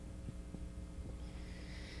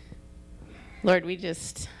Lord, we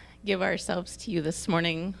just give ourselves to you this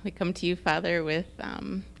morning. We come to you, Father, with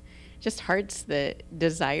just hearts that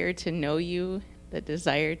desire to know you, that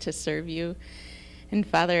desire to serve you. And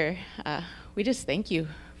Father, we just thank you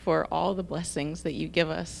for all the blessings that you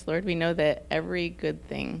give us. Lord, we know that every good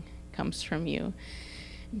thing comes from you.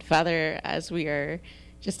 And Father, as we are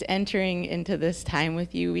just entering into this time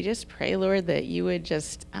with you, we just pray, Lord, that you would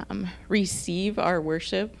just receive our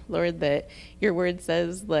worship. Lord, that your word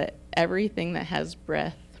says, let everything that has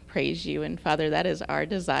breath praise you. And Father, that is our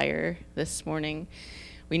desire this morning.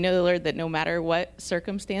 We know, Lord, that no matter what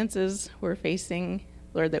circumstances we're facing,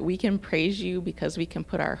 Lord, that we can praise you because we can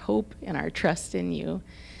put our hope and our trust in you.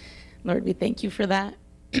 Lord, we thank you for that.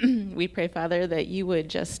 We pray, Father, that you would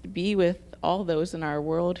just be with all those in our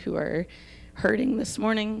world who are hurting this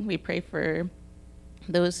morning. We pray for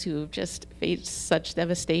those who've just faced such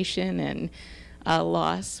devastation and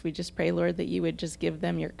loss. We just pray, Lord, that you would just give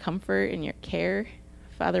them your comfort and your care.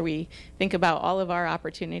 Father, we think about all of our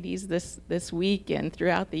opportunities this week and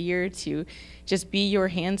throughout the year to just be your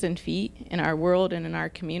hands and feet in our world and in our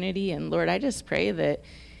community. And Lord, I just pray that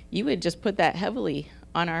you would just put that heavily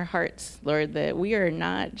on our hearts, Lord, that we are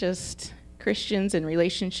not just Christians in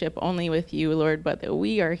relationship only with you, Lord, but that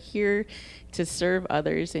we are here to serve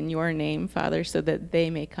others in your name, Father, so that they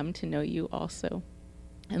may come to know you also.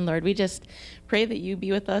 And Lord, we just pray that you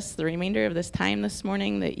be with us the remainder of this time this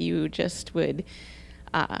morning, that you just would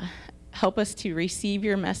help us to receive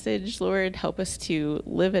your message, Lord. Help us to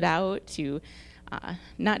live it out, to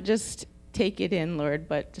not just take it in, Lord,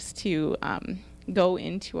 but just to go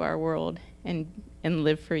into our world and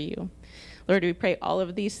live for you. Lord, we pray all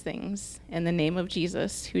of these things in the name of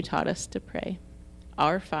Jesus, who taught us to pray.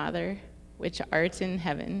 Our Father, which art in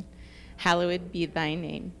heaven, hallowed be thy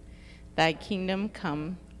name. Thy kingdom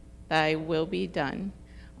come, thy will be done,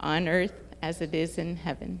 on earth as it is in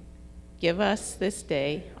heaven. Give us this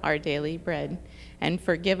day our daily bread, and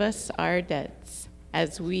forgive us our debts,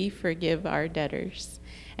 as we forgive our debtors.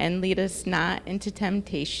 And lead us not into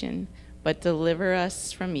temptation, but deliver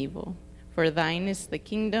us from evil. For thine is the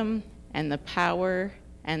kingdom, and the power,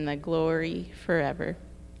 and the glory forever.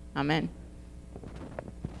 Amen.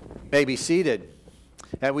 May be seated.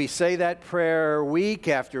 And we say that prayer week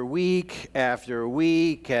after week after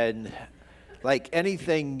week, and like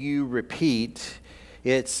anything you repeat,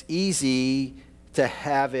 it's easy to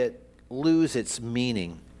have it lose its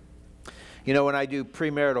meaning. You know, when I do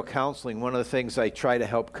premarital counseling, one of the things I try to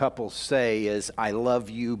help couples say is, I love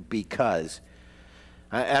you because.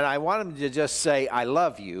 And I want them to just say, I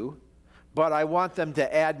love you, but I want them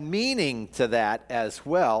to add meaning to that as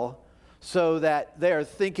well, so that they're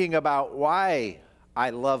thinking about why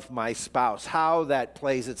I love my spouse, how that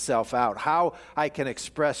plays itself out, how I can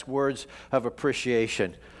express words of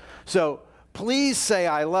appreciation. So please say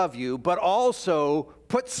I love you, but also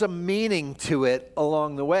put some meaning to it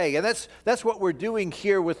along the way. And that's what we're doing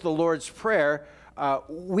here with the Lord's Prayer.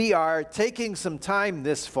 We are taking some time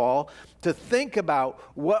this fall to think about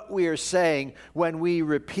what we are saying when we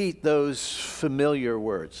repeat those familiar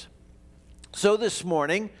words. So this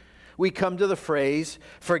morning, we come to the phrase,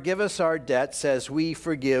 forgive us our debts as we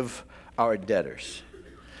forgive our debtors.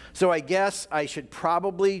 So I guess I should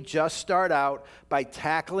probably just start out by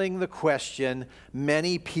tackling the question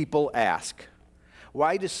many people ask.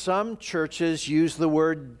 Why do some churches use the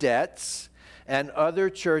word debts and other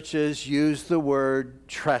churches use the word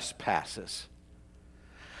trespasses?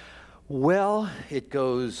 Well, it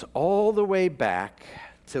goes all the way back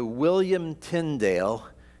to William Tyndale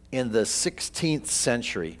in the 16th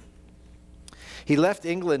century. He left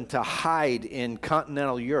England to hide in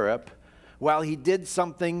continental Europe while he did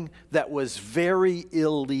something that was very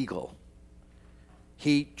illegal.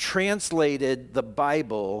 He translated the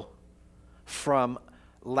Bible from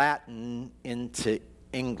Latin into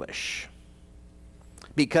English.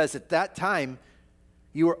 Because at that time,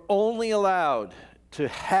 you were only allowed to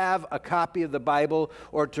have a copy of the Bible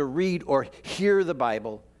or to read or hear the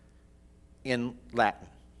Bible in Latin.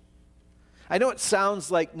 I know it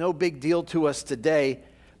sounds like no big deal to us today,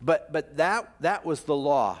 but that was the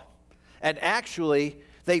law. And actually,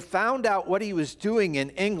 they found out what he was doing in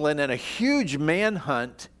England, and a huge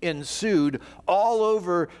manhunt ensued all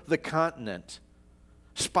over the continent.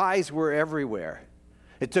 Spies were everywhere.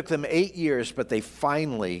 It took them 8 years, but they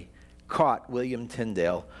finally caught William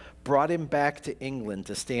Tyndale, brought him back to England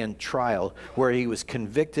to stand trial, where he was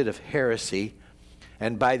convicted of heresy.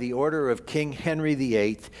 And by the order of King Henry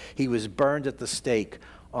VIII, he was burned at the stake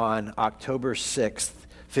on October 6th,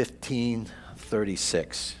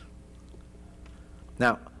 1536.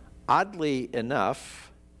 Now, oddly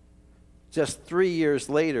enough, Just 3 years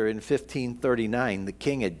later, in 1539, the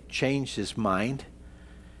king had changed his mind.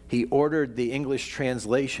 He ordered the English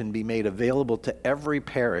translation be made available to every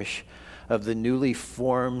parish of the newly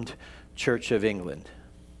formed Church of England.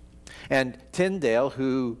 And Tyndale,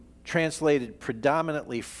 who translated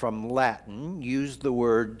predominantly from Latin, used the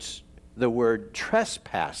word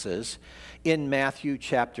trespasses in Matthew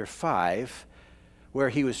chapter 5, where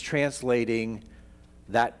he was translating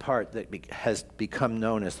that part that has become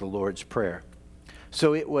known as the Lord's Prayer.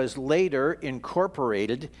 So it was later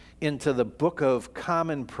incorporated into the Book of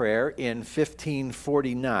Common Prayer in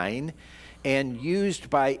 1549 and used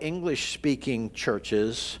by English-speaking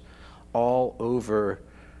churches all over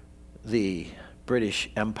the British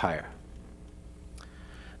Empire.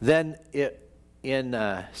 Then in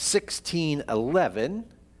 1611,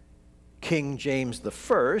 King James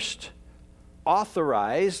I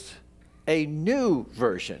authorized a new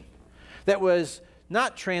version that was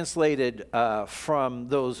not translated from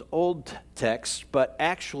those old texts, but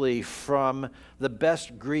actually from the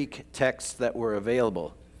best Greek texts that were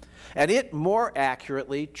available. And it more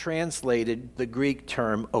accurately translated the Greek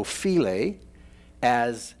term ophile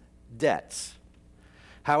as debts.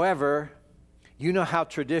 However, you know how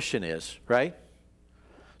tradition is, right?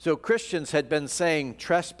 So Christians had been saying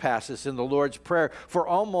trespasses in the Lord's Prayer for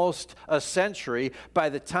almost a century by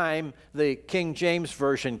the time the King James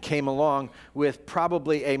Version came along with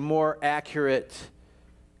probably a more accurate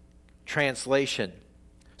translation.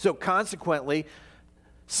 So consequently,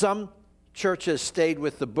 some churches stayed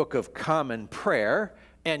with the Book of Common Prayer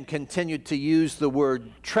and continued to use the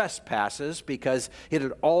word trespasses because it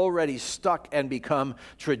had already stuck and become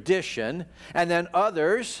tradition. And then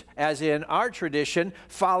others, as in our tradition,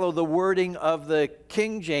 follow the wording of the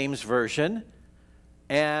King James Version,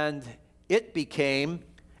 and it became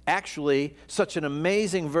actually such an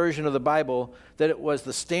amazing version of the Bible that it was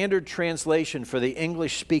the standard translation for the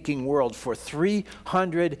English-speaking world for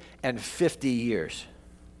 350 years.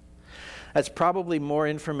 That's probably more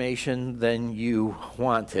information than you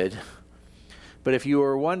wanted. But if you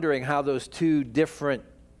were wondering how those two different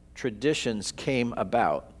traditions came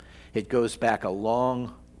about, it goes back a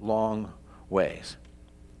long, long ways.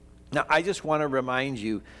 Now, I just want to remind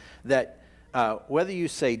you that whether you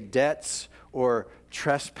say debts or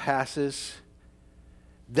trespasses,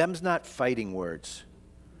 them's not fighting words.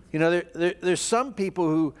 You know, there's some people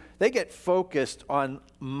who, they get focused on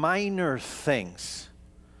minor things.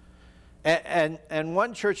 And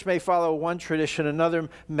one church may follow one tradition, another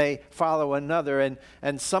may follow another,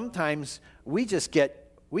 and sometimes we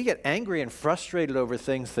get angry and frustrated over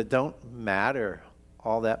things that don't matter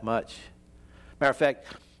all that much. Matter of fact,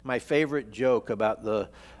 my favorite joke about the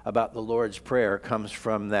Lord's Prayer comes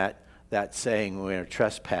from that saying,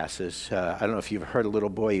 trespasses. I don't know if you've heard a little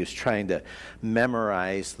boy who's trying to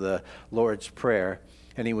memorize the Lord's Prayer,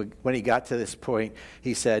 and when he got to this point,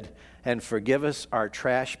 he said, "And forgive us our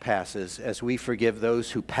trash passes as we forgive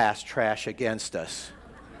those who pass trash against us."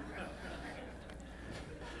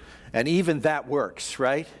 And even that works,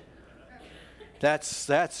 right?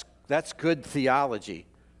 That's good theology.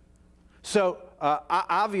 So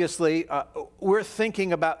obviously, we're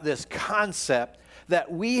thinking about this concept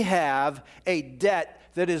that we have a debt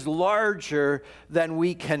that is larger than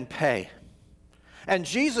we can pay. And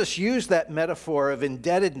Jesus used that metaphor of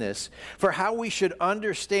indebtedness for how we should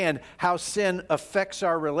understand how sin affects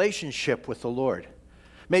our relationship with the Lord.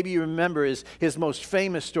 Maybe you remember his most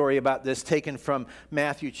famous story about this, taken from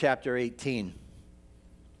Matthew chapter 18.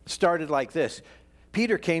 It started like this.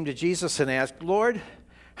 Peter came to Jesus and asked, "Lord,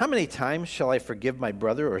 how many times shall I forgive my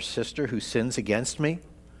brother or sister who sins against me?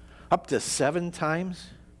 Up to 7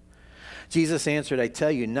 times?" Jesus answered, "I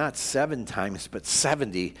tell you, not 7 times, but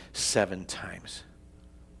 77 times.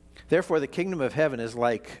 Therefore, the kingdom of heaven is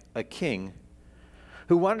like a king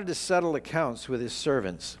who wanted to settle accounts with his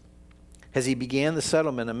servants. As he began the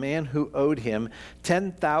settlement, a man who owed him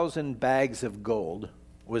 10,000 bags of gold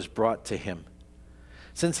was brought to him.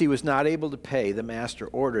 Since he was not able to pay, the master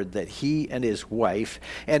ordered that he and his wife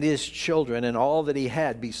and his children and all that he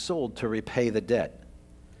had be sold to repay the debt.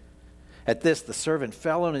 At this, the servant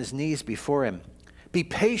fell on his knees before him. 'Be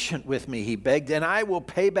patient with me,' he begged, 'and I will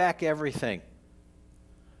pay back everything.'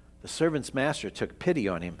 The servant's master took pity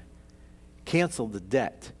on him, canceled the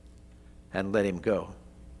debt, and let him go.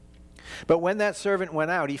 But when that servant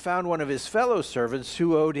went out, he found one of his fellow servants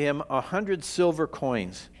who owed him 100 silver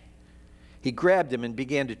coins. He grabbed him and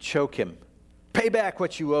began to choke him. 'Pay back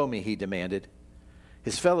what you owe me,' he demanded.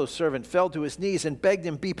 His fellow servant fell to his knees and begged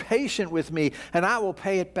him, 'Be patient with me, and I will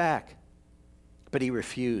pay it back.' But he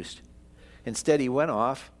refused. Instead, he went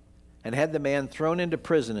off and had the man thrown into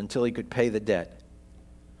prison until he could pay the debt.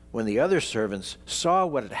 When the other servants saw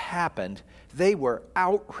what had happened, they were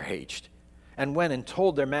outraged and went and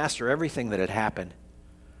told their master everything that had happened.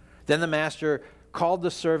 Then the master called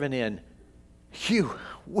the servant in. "You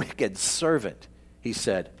wicked servant," he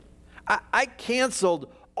said. I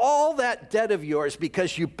canceled all that debt of yours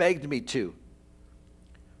because you begged me to.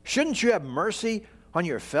 Shouldn't you have mercy on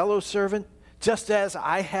your fellow servant, just as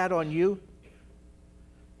I had on you?"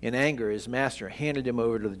 In anger, his master handed him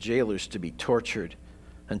over to the jailers to be tortured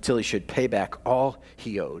until he should pay back all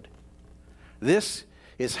he owed. This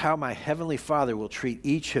is how my heavenly Father will treat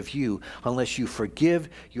each of you unless you forgive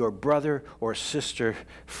your brother or sister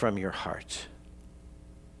from your heart.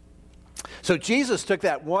 So Jesus took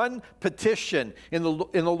that one petition in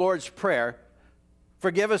the Lord's Prayer,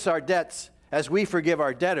 "Forgive us our debts as we forgive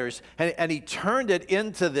our debtors," and he turned it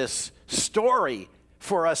into this story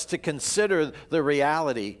for us to consider the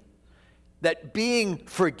reality that being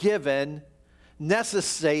forgiven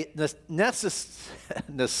necessitates,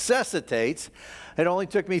 it only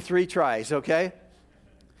took me 3 tries, okay?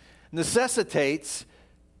 Necessitates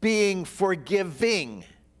being forgiving.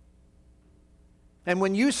 And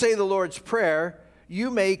when you say the Lord's Prayer, you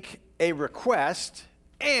make a request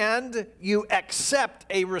and you accept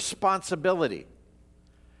a responsibility.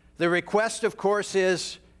 The request, of course,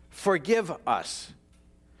 is forgive us.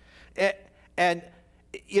 And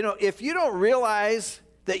you know, if you don't realize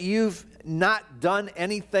that you've not done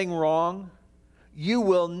anything wrong, you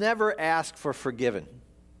will never ask for forgiven,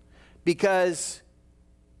 because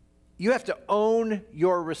you have to own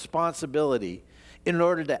your responsibility in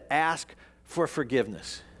order to ask for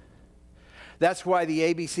forgiveness. That's why the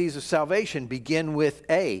ABCs of salvation begin with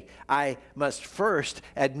A. I must first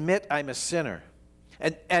admit I'm a sinner.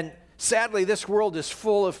 And sadly, this world is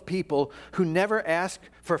full of people who never ask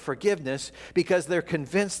for forgiveness because they're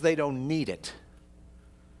convinced they don't need it.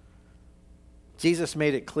 Jesus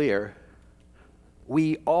made it clear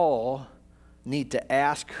we all need to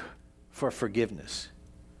ask for forgiveness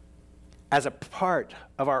as a part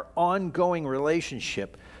of our ongoing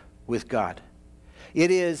relationship with God. It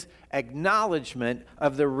is acknowledgement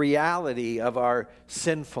of the reality of our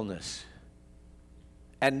sinfulness.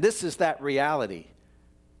 And this is that reality.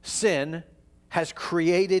 Sin has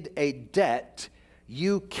created a debt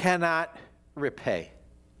you cannot repay.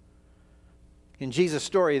 In Jesus'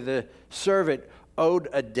 story, the servant owed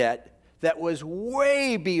a debt that was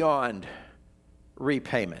way beyond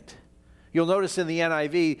repayment. You'll notice in the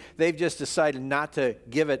NIV, they've just decided not to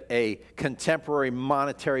give it a contemporary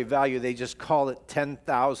monetary value. They just call it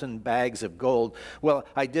 10,000 bags of gold. Well,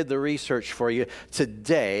 I did the research for you.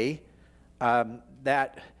 Today,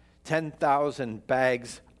 that 10,000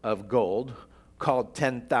 bags of gold, called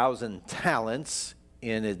 10,000 talents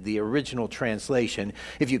in the original translation,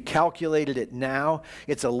 if you calculated it now,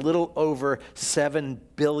 it's a little over $7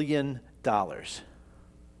 billion.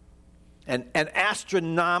 An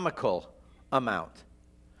astronomical amount.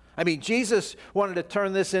 I mean, Jesus wanted to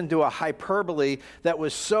turn this into a hyperbole that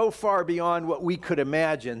was so far beyond what we could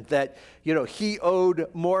imagine that, you know, he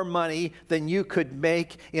owed more money than you could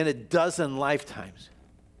make in a dozen lifetimes.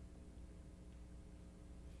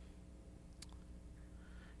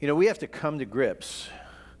 You know, we have to come to grips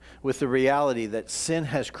with the reality that sin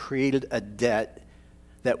has created a debt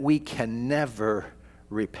that we can never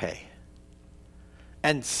repay.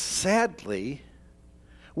 And sadly,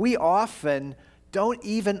 we often don't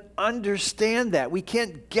even understand that. We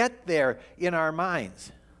can't get there in our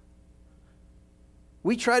minds.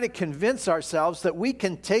 We try to convince ourselves that we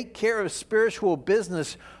can take care of spiritual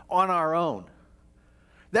business on our own.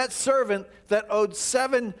 That servant that owed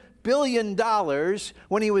 $7 billion,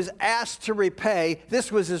 when he was asked to repay,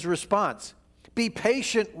 this was his response: "Be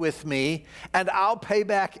patient with me and I'll pay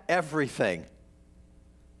back everything."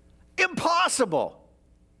 Impossible.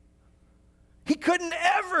 He couldn't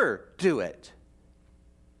ever do it.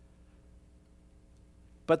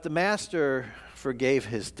 But the master forgave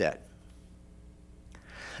his debt.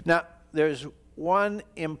 Now, there's one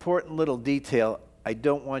important little detail I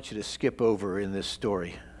don't want you to skip over in this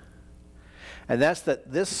story. And that's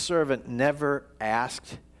that this servant never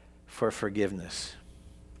asked for forgiveness.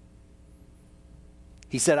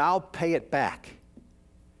 He said, "I'll pay it back."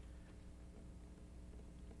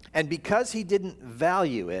 And because he didn't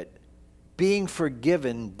value it, being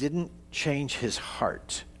forgiven didn't change his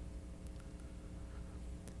heart.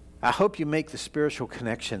 I hope you make the spiritual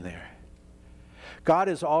connection there. God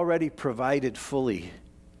has already provided fully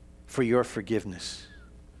for your forgiveness.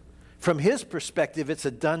 From his perspective, it's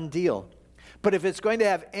a done deal. But if it's going to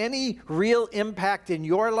have any real impact in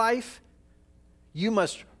your life, you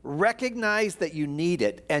must recognize that you need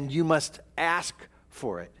it and you must ask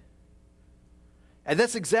for it. And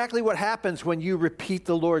that's exactly what happens when you repeat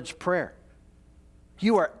the Lord's Prayer.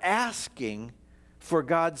 You are asking for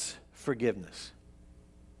God's forgiveness.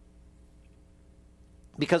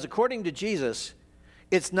 Because according to Jesus,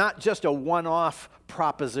 it's not just a one-off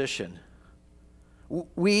proposition.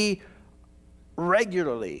 We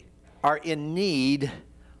regularly are in need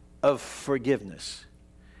of forgiveness.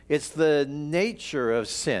 It's the nature of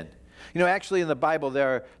sin. You know, actually in the Bible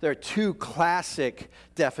there are two classic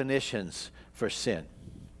definitions for sin.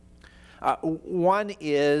 One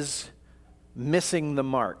is missing the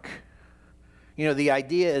mark. You know, the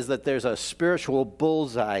idea is that there's a spiritual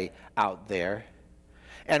bullseye out there,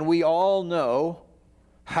 and we all know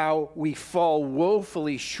how we fall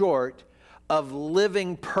woefully short of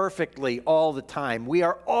living perfectly all the time. We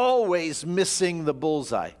are always missing the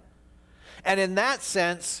bullseye. And in that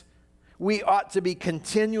sense, we ought to be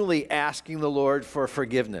continually asking the Lord for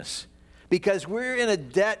forgiveness, because we're in a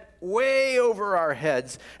debt way over our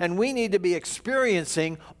heads, and we need to be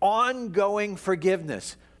experiencing ongoing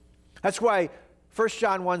forgiveness. That's why 1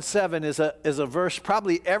 John 1:7 is a verse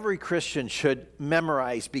probably every Christian should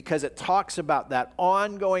memorize, because it talks about that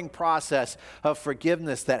ongoing process of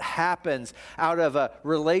forgiveness that happens out of a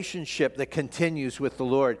relationship that continues with the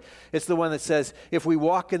Lord. It's the one that says, if we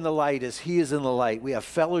walk in the light as he is in the light, we have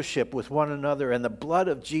fellowship with one another, and the blood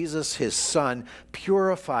of Jesus, his Son,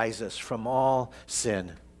 purifies us from all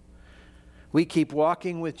sin. We keep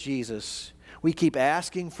walking with Jesus. We keep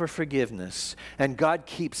asking for forgiveness, and God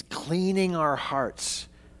keeps cleaning our hearts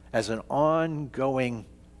as an ongoing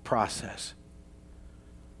process.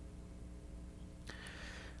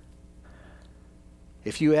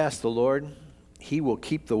 If you ask the Lord, he will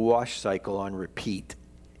keep the wash cycle on repeat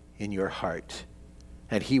in your heart,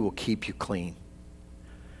 and he will keep you clean.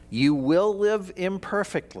 You will live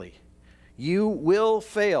imperfectly. You will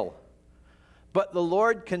fail. But the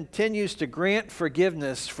Lord continues to grant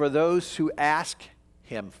forgiveness for those who ask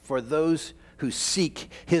him, for those who seek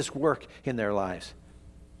his work in their lives.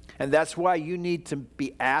 And that's why you need to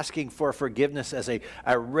be asking for forgiveness as a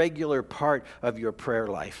regular part of your prayer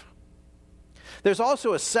life. There's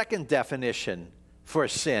also a second definition for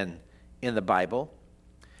sin in the Bible,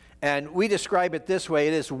 and we describe it this way.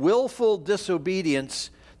 It is willful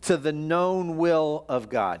disobedience to the known will of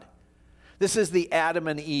God. This is the Adam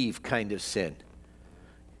and Eve kind of sin.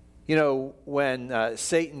 You know, when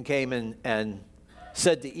Satan came in and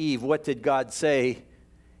said to Eve, what did God say?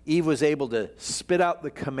 Eve was able to spit out the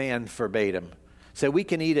command verbatim. Say, we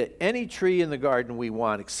can eat at any tree in the garden we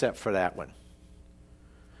want except for that one.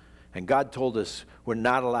 And God told us we're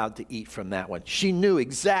not allowed to eat from that one. She knew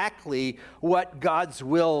exactly what God's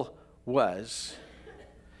will was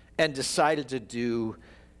and decided to do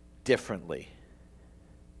differently.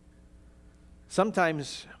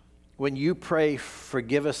 Sometimes when you pray,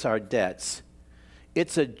 forgive us our debts,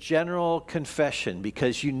 it's a general confession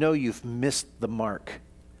because you know you've missed the mark.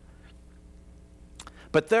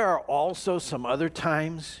 But there are also some other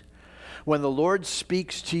times when the Lord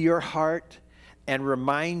speaks to your heart and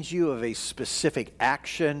reminds you of a specific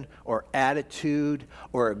action or attitude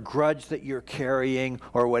or a grudge that you're carrying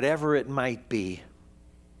or whatever it might be.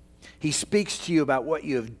 He speaks to you about what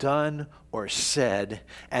you have done or said,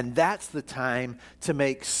 and that's the time to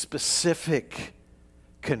make specific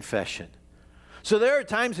confession. So there are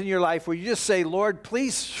times in your life where you just say, Lord,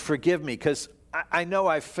 please forgive me because I know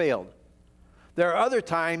I've failed. There are other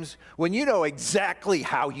times when you know exactly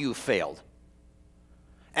how you failed.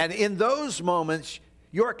 And in those moments,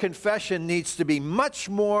 your confession needs to be much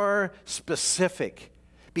more specific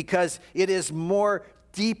because it is more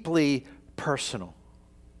deeply personal.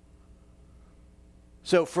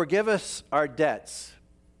 So forgive us our debts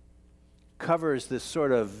covers this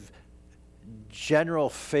sort of general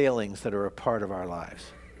failings that are a part of our lives.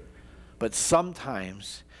 But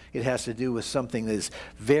sometimes it has to do with something that is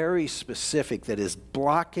very specific, that is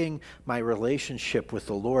blocking my relationship with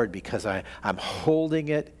the Lord because I'm holding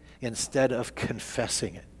it instead of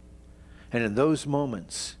confessing it. And in those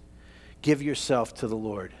moments, give yourself to the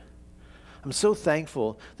Lord. I'm so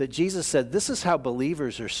thankful that Jesus said this is how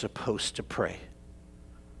believers are supposed to pray.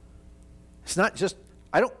 It's not just,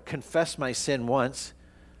 I don't confess my sin once,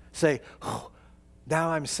 say, oh, now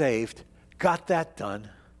I'm saved, got that done,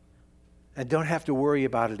 and don't have to worry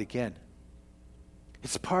about it again.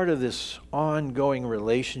 It's part of this ongoing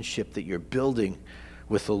relationship that you're building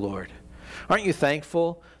with the Lord. Aren't you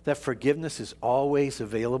thankful that forgiveness is always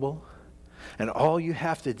available? And all you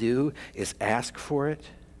have to do is ask for it?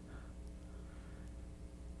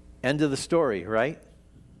 End of the story, right?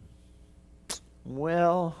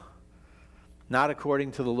 Well, not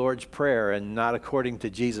according to the Lord's Prayer and not according to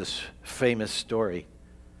Jesus' famous story.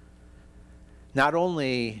 Not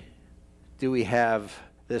only do we have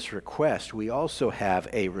this request, we also have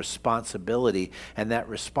a responsibility, and that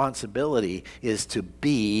responsibility is to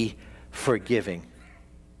be forgiving.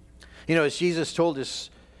 You know, as Jesus told his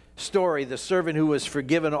story, the servant who was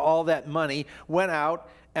forgiven all that money went out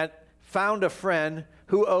and found a friend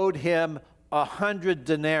who owed him 100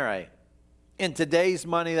 denarii. In today's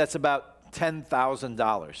money, that's about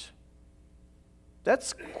 $10,000.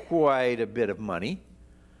 That's quite a bit of money.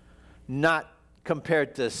 Not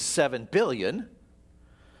compared to 7 billion.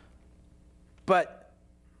 But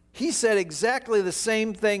he said exactly the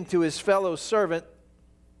same thing to his fellow servant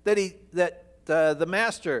that the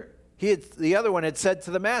master, the other one had said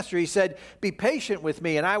to the master. He said, "Be patient with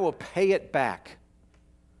me and I will pay it back."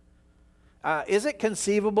 Is it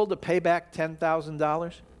conceivable to pay back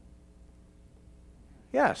 $10,000?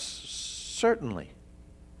 Yes, certainly.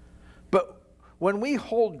 But when we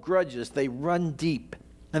hold grudges, they run deep,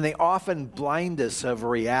 and they often blind us of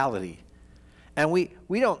reality. And we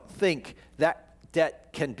don't think that debt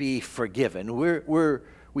can be forgiven.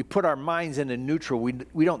 We put our minds into neutral.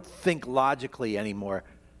 We don't think logically anymore.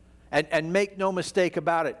 And make no mistake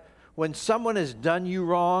about it, when someone has done you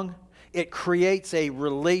wrong, it creates a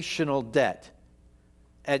relational debt.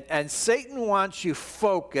 And Satan wants you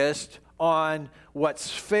focused on what's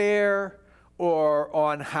fair, or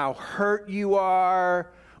on how hurt you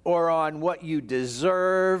are, or on what you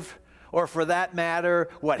deserve, or for that matter,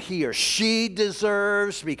 what he or she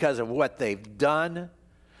deserves because of what they've done.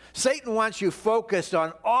 Satan wants you focused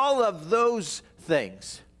on all of those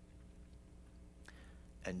things.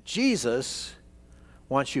 And Jesus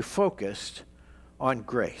wants you focused on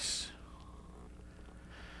grace.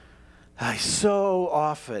 I so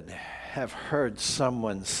often have heard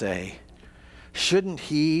someone say, shouldn't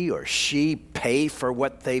he or she pay for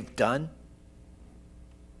what they've done?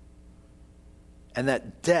 And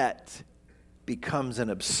that debt becomes an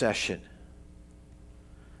obsession.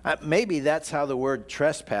 Maybe that's how the word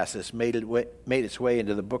trespasses made its way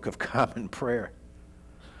into the Book of Common Prayer.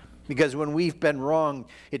 Because when we've been wronged,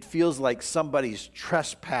 it feels like somebody's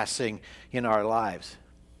trespassing in our lives.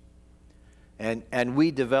 And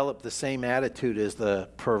we develop the same attitude as the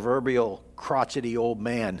proverbial crotchety old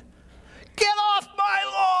man. Get off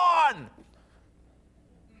my lawn!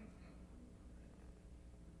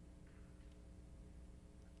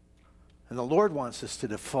 And the Lord wants us to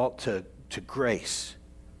default to grace.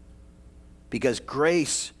 Because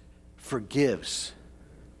grace forgives.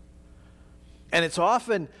 And it's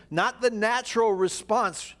often not the natural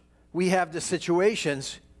response we have to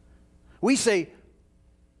situations. We say,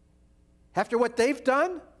 after what they've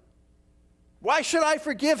done, why should I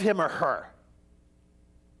forgive him or her?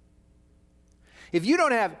 If you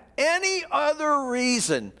don't have any other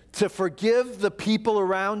reason to forgive the people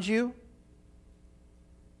around you,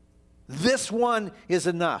 this one is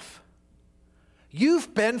enough.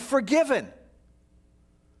 You've been forgiven.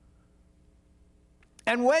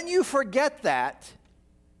 And when you forget that,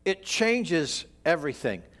 it changes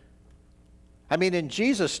everything. I mean, in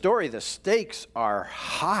Jesus' story, the stakes are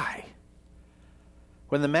high.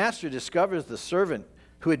 When the master discovers the servant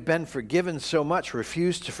who had been forgiven so much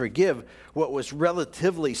refused to forgive what was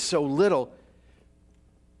relatively so little,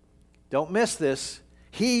 don't miss this,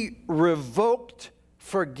 he revoked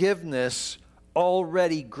forgiveness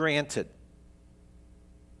already granted.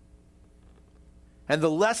 And the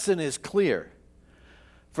lesson is clear.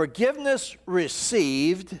 Forgiveness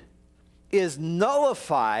received is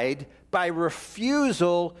nullified by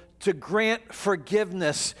refusal to grant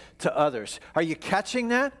forgiveness to others. Are you catching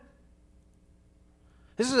that?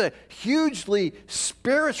 This is a hugely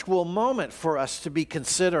spiritual moment for us to be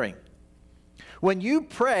considering. When you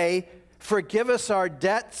pray, forgive us our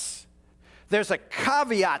debts, there's a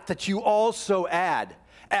caveat that you also add.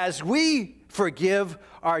 As we forgive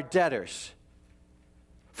our debtors.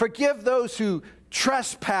 Forgive those who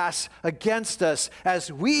trespass against us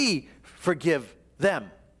as we forgive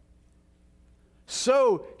them.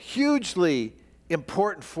 So hugely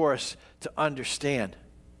important for us to understand.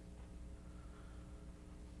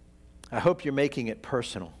 I hope you're making it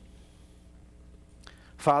personal.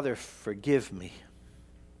 Father, forgive me.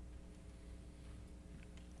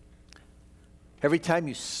 Every time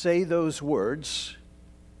you say those words,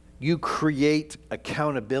 you create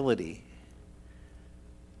accountability.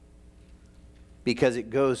 Because it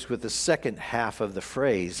goes with the second half of the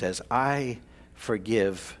phrase, as I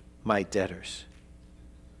forgive my debtors.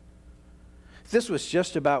 If this was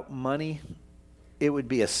just about money, it would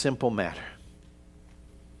be a simple matter.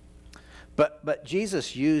 But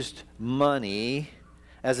Jesus used money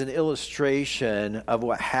as an illustration of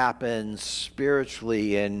what happens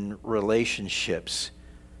spiritually in relationships.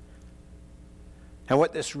 And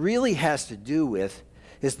what this really has to do with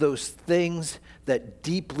is those things that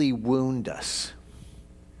deeply wound us.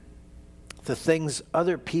 The things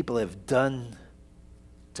other people have done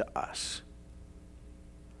to us.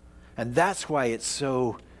 And that's why it's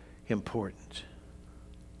so important.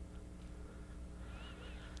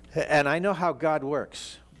 And I know how God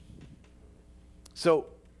works. So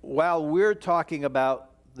while we're talking about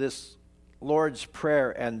this Lord's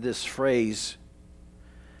Prayer and this phrase,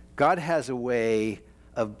 God has a way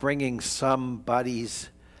of bringing somebody's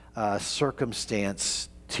circumstance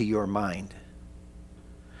to your mind.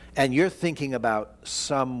 And you're thinking about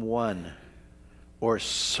someone or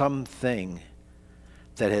something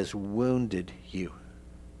that has wounded you.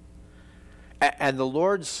 And the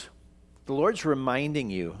Lord's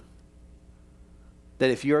reminding you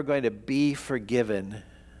that if you're going to be forgiven,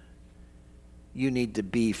 you need to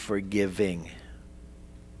be forgiving.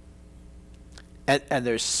 And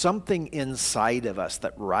there's something inside of us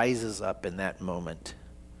that rises up in that moment.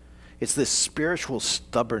 It's this spiritual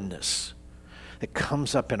stubbornness that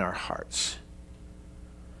comes up in our hearts.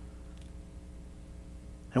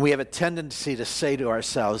 And we have a tendency to say to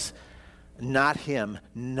ourselves, not him,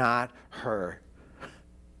 not her.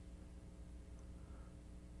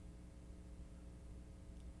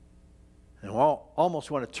 And we'll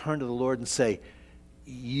almost want to turn to the Lord and say,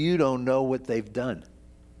 you don't know what they've done.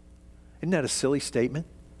 Isn't that a silly statement?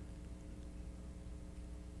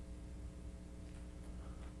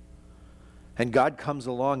 And God comes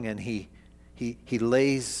along and he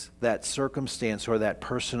lays that circumstance or that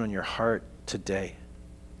person on your heart today.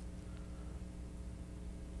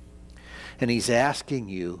 And he's asking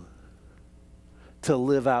you to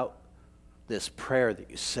live out this prayer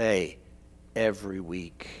that you say every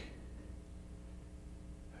week.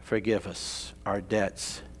 Forgive us our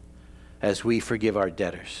debts as we forgive our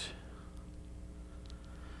debtors.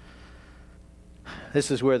 This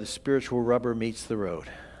is where the spiritual rubber meets the road.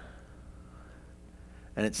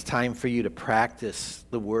 And it's time for you to practice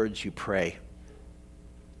the words you pray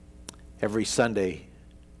every Sunday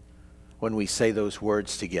when we say those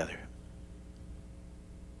words together.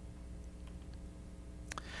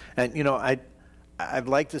 And, you know, I'd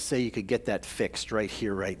like to say you could get that fixed right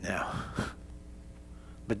here, right now.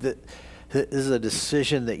 But this is a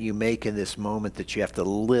decision that you make in this moment that you have to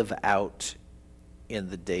live out in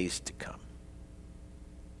the days to come.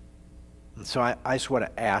 And so I just want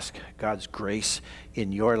to ask God's grace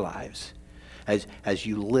in your lives as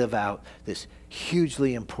you live out this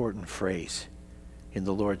hugely important phrase in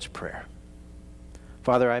the Lord's Prayer.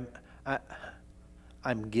 Father,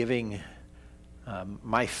 I'm giving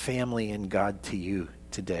my family and God to you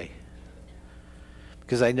today,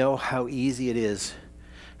 because I know how easy it is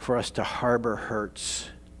for us to harbor hurts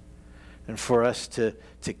and for us to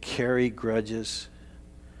carry grudges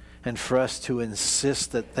and for us to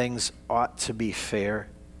insist that things ought to be fair.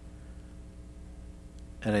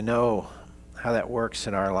 And I know how that works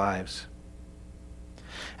in our lives.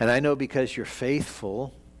 And I know because you're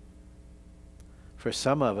faithful, for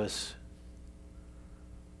some of us,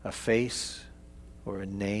 a face or a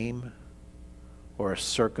name or a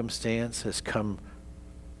circumstance has come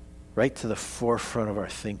right to the forefront of our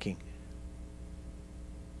thinking.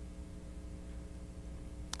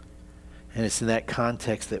 And it's in that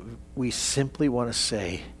context that we simply want to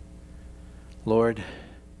say, Lord,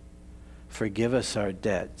 forgive us our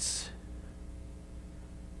debts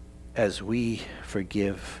as we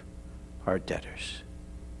forgive our debtors.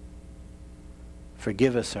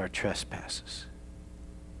 Forgive us our trespasses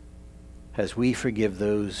as we forgive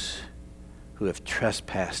those who have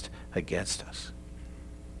trespassed against us.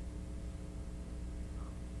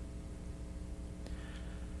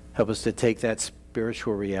 Help us to take that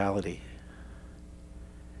spiritual reality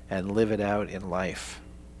and live it out in life.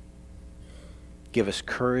 Give us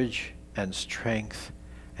courage and strength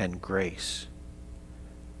and grace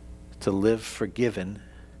to live forgiven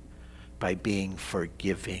by being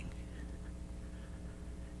forgiving.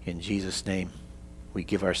 In Jesus' name, we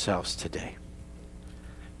give ourselves today.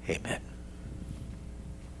 Amen.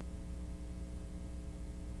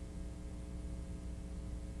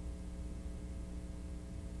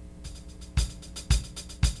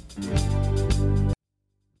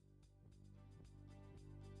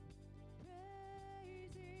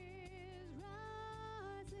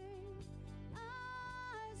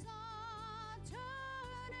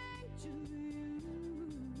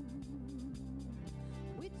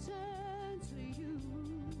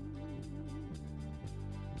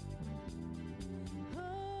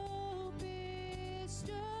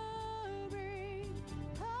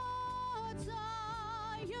 Hearts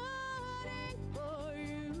are yearning for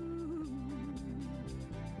you.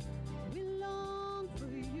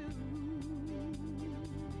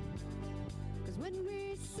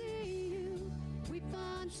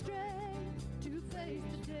 strength to face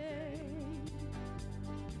the day.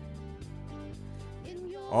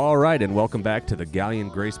 All right, and welcome back to the Galleon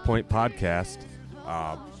Grace Point podcast.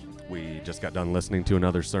 We just got done listening to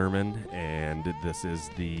another sermon, and this is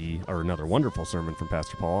another wonderful sermon from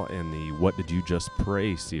Pastor Paul in the What Did You Just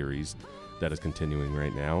Pray series that is continuing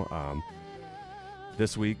right now.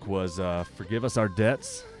 This week was Forgive Us Our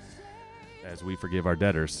Debts as We Forgive Our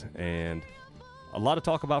Debtors, and a lot of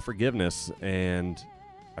talk about forgiveness, and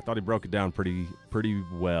I thought he broke it down pretty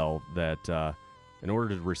well that in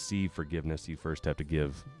order to receive forgiveness, you first have to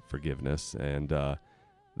give forgiveness, and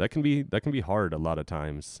that can be hard a lot of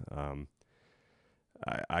times.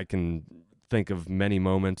 I can think of many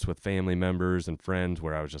moments with family members and friends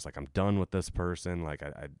where I was just like, I'm done with this person. Like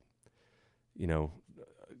I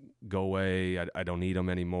go away. I don't need them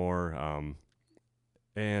anymore.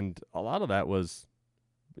 And a lot of that was,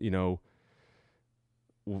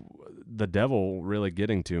 the devil really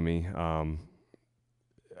getting to me.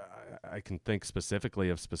 I can think specifically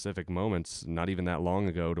of specific moments, not even that long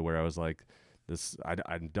ago, to where I was like,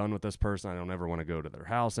 I'm done with this person. I don't ever want to go to their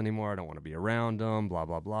house anymore. I don't want to be around them, blah,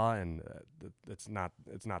 blah, blah. And it's not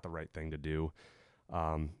the right thing to do.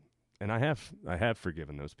 And I have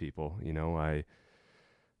forgiven those people. I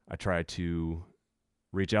try to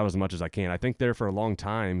reach out as much as I can. I think there for a long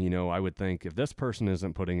time, I would think, if this person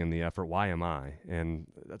isn't putting in the effort, why am I? And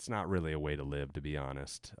that's not really a way to live, to be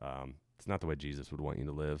honest. It's not the way Jesus would want you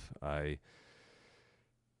to live.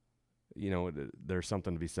 There's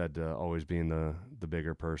something to be said to always being the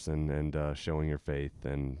bigger person and showing your faith,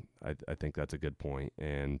 and I think that's a good point.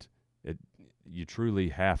 And you truly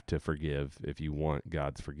have to forgive if you want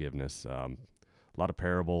God's forgiveness. A lot of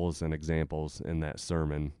parables and examples in that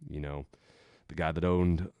sermon. The guy that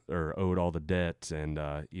owed all the debt, and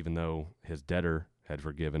even though his debtor had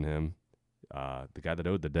forgiven him, the guy that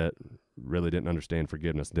owed the debt really didn't understand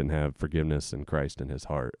forgiveness, didn't have forgiveness in Christ in his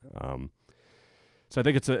heart. So I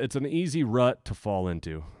think it's an easy rut to fall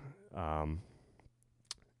into.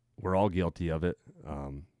 We're all guilty of it.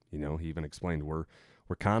 He even explained we're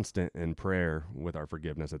constant in prayer with our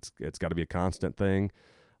forgiveness. It's got to be a constant thing,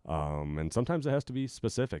 and sometimes it has to be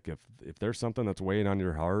specific. If there's something that's weighing on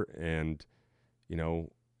your heart, and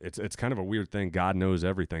it's kind of a weird thing. God knows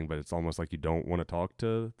everything, but it's almost like you don't want to talk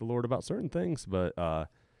to the Lord about certain things. But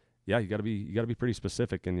you got to be pretty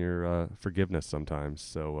specific in your forgiveness sometimes.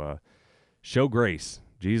 So show grace.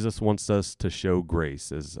 Jesus wants us to show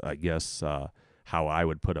grace, is I guess how I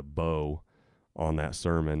would put a bow on that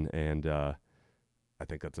sermon, and I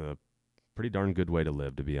think that's a pretty darn good way to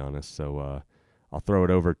live, to be honest. So I'll throw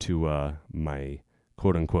it over to my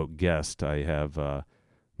quote unquote guest. I have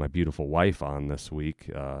my beautiful wife on this week.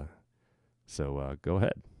 So go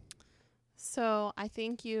ahead. So I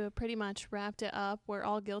think you pretty much wrapped it up. We're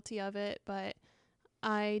all guilty of it, but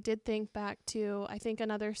I did think back to, I think,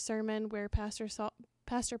 another sermon where Pastor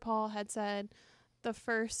Paul had said the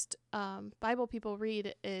first Bible people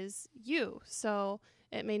read is you. So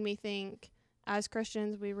it made me think, as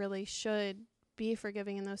Christians, we really should be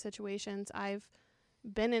forgiving in those situations. I've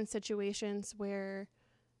been in situations where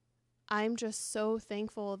I'm just so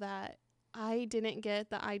thankful that I didn't get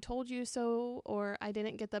the I told you so, or I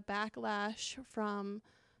didn't get the backlash from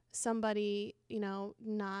somebody,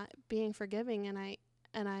 not being forgiving.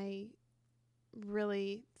 And I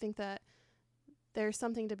really think that there's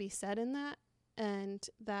something to be said in that, and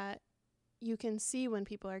that you can see when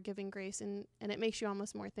people are giving grace, and it makes you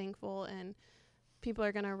almost more thankful, and people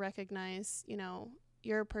are going to recognize,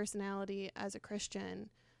 your personality as a Christian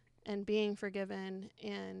and being forgiven,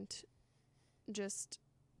 and just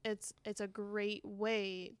it's a great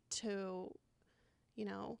way to,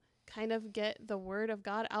 kind of get the word of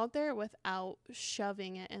God out there without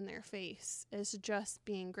shoving it in their face. It's just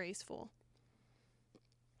being graceful.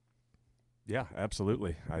 Yeah,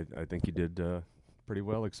 absolutely. I think you did pretty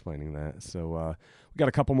well explaining that. So we got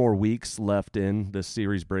a couple more weeks left in this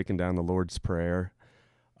series breaking down the Lord's Prayer.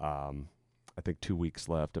 I think 2 weeks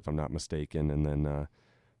left, if I'm not mistaken, and then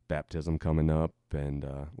baptism coming up, and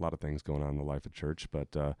a lot of things going on in the life of church.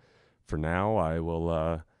 But for now, I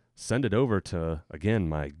will send it over to, again,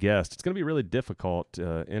 my guest. It's going to be really difficult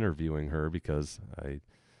interviewing her because I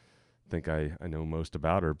think I know most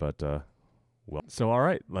about her. But so all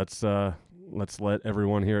right, let's let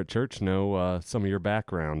everyone here at church know some of your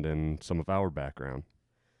background and some of our background.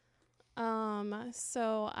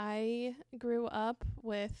 So I grew up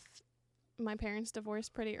with my parents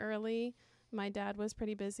divorced pretty early. My dad was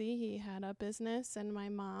pretty busy. He had a business, and my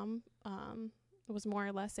mom was more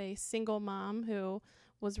or less a single mom who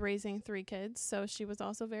was raising 3 kids. So she was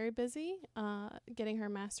also very busy getting her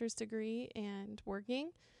master's degree and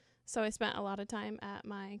working. So I spent a lot of time at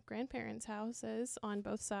my grandparents' houses on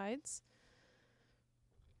both sides.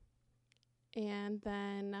 And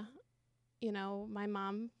then, my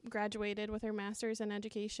mom graduated with her master's in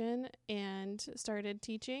education and started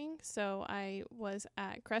teaching. So I was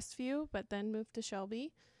at Crestview, but then moved to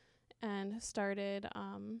Shelby and started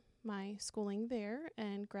my schooling there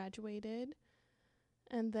and graduated.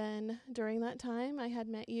 And then during that time, I had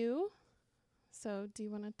met you. So do you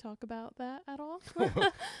want to talk about that at all?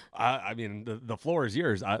 I mean, the floor is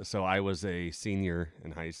yours. So I was a senior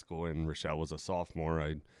in high school, and Rachelle was a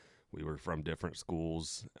sophomore. We were from different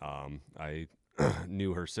schools. I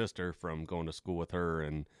knew her sister from going to school with her,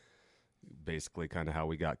 and basically kind of how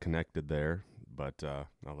we got connected there. But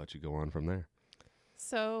I'll let you go on from there.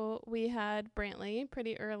 So we had Brantley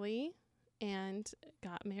pretty early and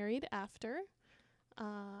got married after.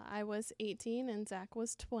 I was 18 and Zach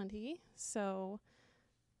was 20. So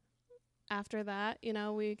after that,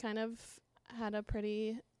 we kind of had a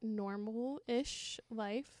pretty normal-ish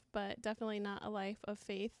life, but definitely not a life of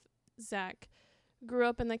faith. Zach grew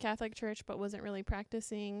up in the Catholic Church but wasn't really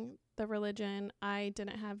practicing the religion. I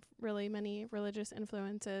didn't have really many religious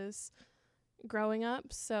influences growing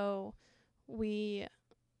up, so we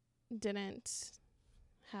didn't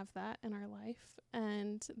have that in our life.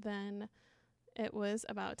 And then it was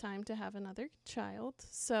about time to have another child.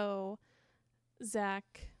 So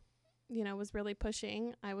Zach, was really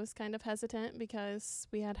pushing. I was kind of hesitant because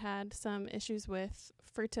we had some issues with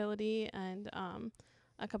fertility and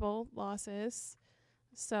a couple losses.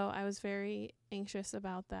 So I was very anxious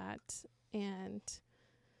about that. And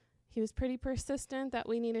he was pretty persistent that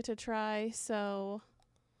we needed to try. So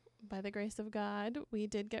by the grace of God, we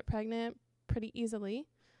did get pregnant pretty easily.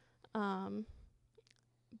 But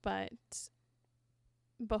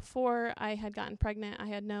before I had gotten pregnant, I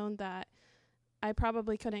had known that I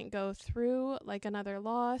probably couldn't go through like another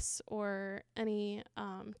loss or any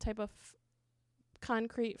type of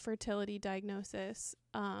concrete fertility diagnosis.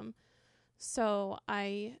 So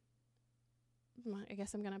I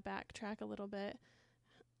guess I'm going to backtrack a little bit.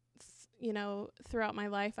 Throughout my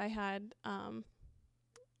life, I had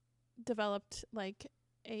developed like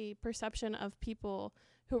a perception of people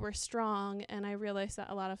who were strong, and I realized that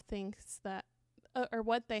a lot of things that or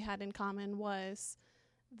what they had in common was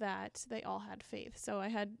that they all had faith. So I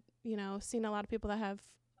had, seen a lot of people that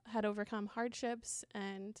had overcome hardships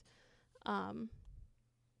and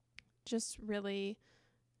just really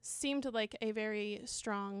seemed like they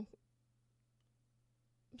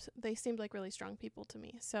seemed like really strong people to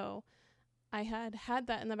me. So I had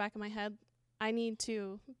that in the back of my head. I need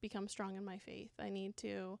to become strong in my faith. I need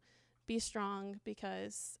to be strong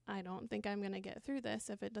because I don't think I'm going to get through this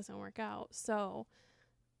if it doesn't work out. So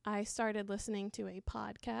I started listening to a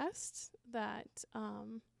podcast that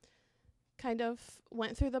kind of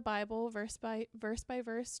went through the Bible verse by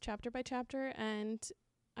verse, chapter by chapter, and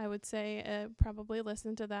I would say I probably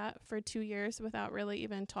listened to that for 2 years without really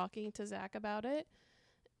even talking to Zach about it.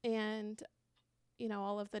 And,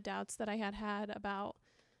 all of the doubts that I had about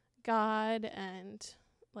God and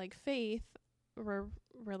like faith were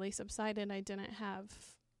really subsided. I didn't have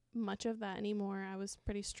much of that anymore. I was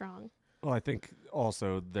pretty strong. Well, I think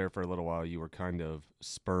also there for a little while you were kind of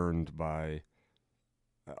spurned by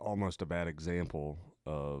almost a bad example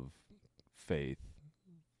of faith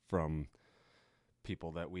from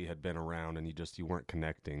people that we had been around, and you weren't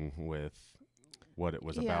connecting with what it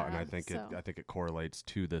was about. And I think it correlates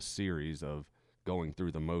to this series of going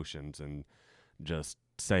through the motions and just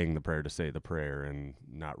saying the prayer to say the prayer and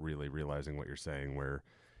not really realizing what you're saying, where,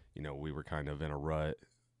 we were kind of in a rut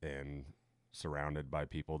and surrounded by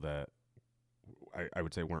people that I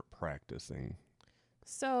would say weren't practicing.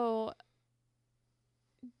 So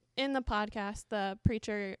in the podcast, the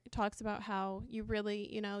preacher talks about how you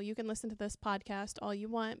really, you can listen to this podcast all you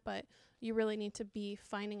want, but you really need to be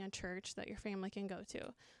finding a church that your family can go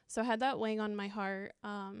to. So I had that weighing on my heart.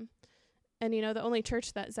 And, the only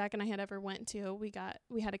church that Zach and I had ever went to, we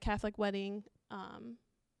had a Catholic wedding.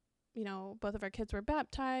 Both of our kids were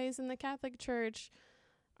baptized in the Catholic church.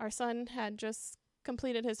 Our son had just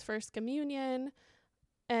completed his first communion.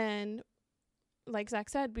 And like Zach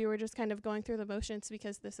said, we were just kind of going through the motions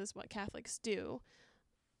because this is what Catholics do.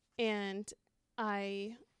 And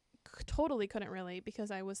I totally couldn't relate because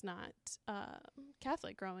I was not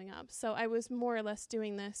Catholic growing up. So I was more or less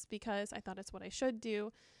doing this because I thought it's what I should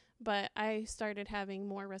do. But I started having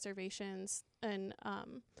more reservations and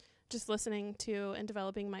just listening to and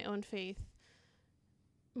developing my own faith,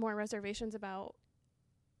 more reservations about,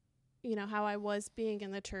 how I was being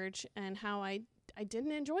in the church and how I I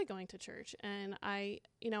didn't enjoy going to church, and I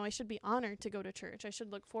should be honored to go to church. I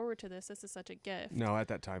should look forward to this. This is such a gift. No, at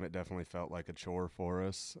that time it definitely felt like a chore for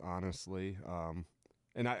us, honestly.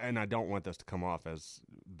 And I don't want this to come off as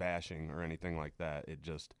bashing or anything like that. It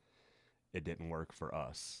didn't work for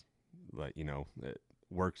us. Like, it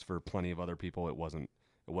works for plenty of other people. It wasn't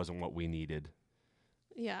what we needed.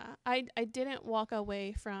 Yeah, I didn't walk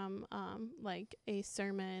away from like a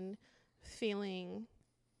sermon feeling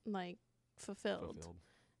like fulfilled.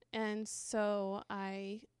 And so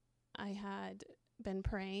I had been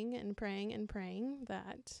praying and praying and praying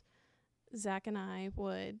that Zach and I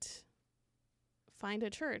would find a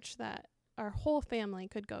church that our whole family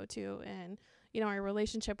could go to, and our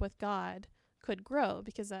relationship with God could grow,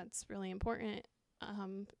 because that's really important.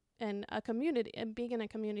 And a community, and being in a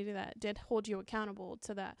community that did hold you accountable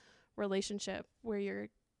to that relationship where you're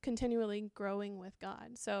continually growing with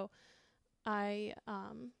God. So I,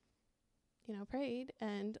 prayed,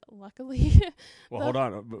 and luckily. Well, hold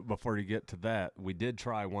on. Before you get to that, we did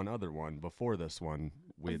try one other one before this one.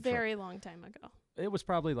 A very long time ago. It was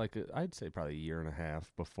probably I'd say probably a year and a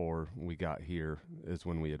half before we got here is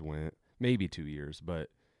when we had went. Maybe 2 years, but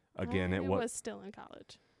again, it was still in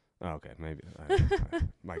college. Okay, maybe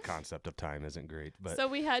my concept of time isn't great, but so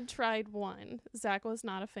we had tried one. Zach was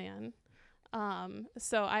not a fan,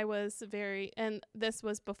 so I was and this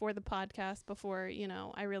was before the podcast, before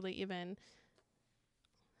I really even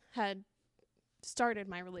had started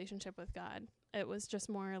my relationship with God. It was just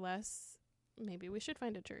more or less, maybe we should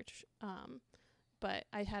find a church, but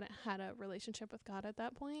I hadn't had a relationship with God at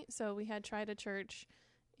that point. So we had tried a church,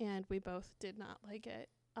 and we both did not like it.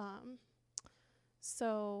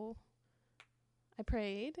 So I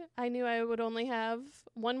prayed. I knew I would only have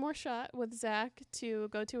one more shot with Zach to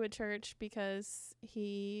go to a church, because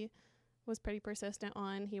he was pretty persistent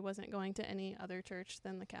on he wasn't going to any other church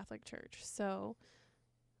than the Catholic Church. So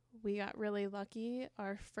we got really lucky.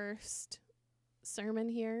 Our first sermon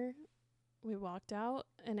here, we walked out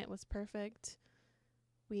and it was perfect.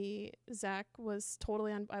 Zach was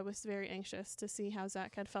totally I was very anxious to see how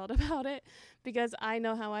Zach had felt about it, because I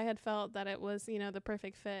know how I had felt, that it was, the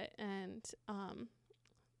perfect fit, and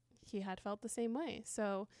he had felt the same way.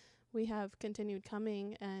 So we have continued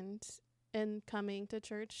coming, and in coming to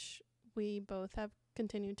church, we both have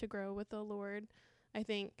continued to grow with the Lord. I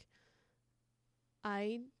think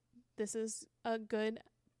this is a good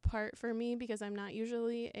part for me, because I'm not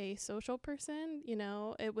usually a social person.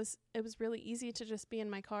 It was really easy to just be in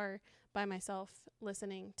my car by myself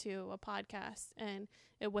listening to a podcast, and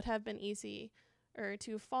it would have been easy or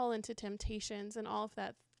to fall into temptations and all of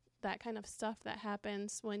that kind of stuff that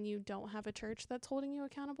happens when you don't have a church that's holding you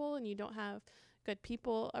accountable, and you don't have good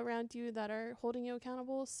people around you that are holding you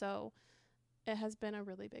accountable. So it has been a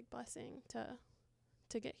really big blessing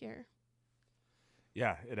to get here.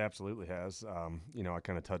 Yeah, it absolutely has. I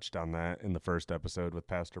kind of touched on that in the first episode with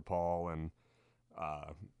Pastor Paul, and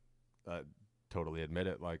I totally admit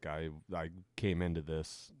it. Like I came into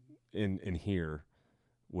this in here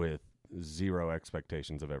with zero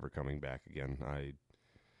expectations of ever coming back again. I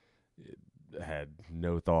had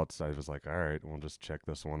no thoughts. I was like, all right, we'll just check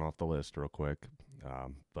this one off the list real quick.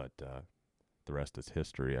 But the rest is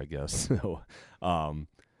history, I guess. So,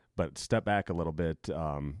 but step back a little bit.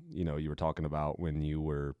 You were talking about when you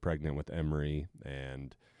were pregnant with Emery,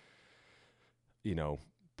 and,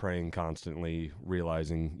 praying constantly,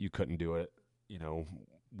 realizing you couldn't do it,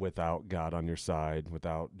 without God on your side,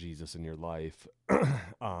 without Jesus in your life.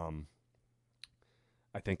 I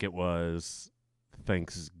think it was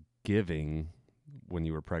Thanksgiving when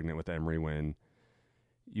you were pregnant with Emery, when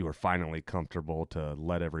you were finally comfortable to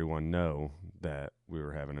let everyone know that we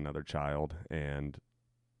were having another child. And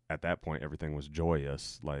at that point, everything was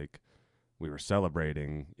joyous. Like, we were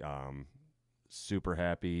celebrating, super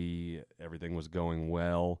happy. Everything was going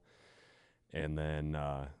well. And then,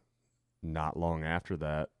 not long after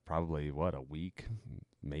that, probably a week,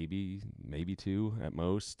 maybe 2 at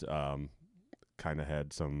most, kind of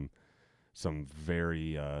had some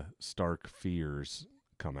very, stark fears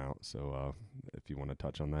come out. So, if you want to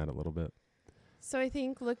touch on that a little bit. So I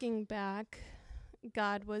think looking back,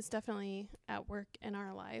 God was definitely at work in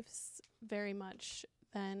our lives very much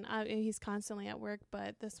then. He's constantly at work,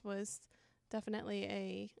 but this was definitely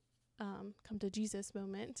a come to Jesus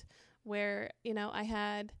moment where, I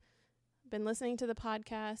had been listening to the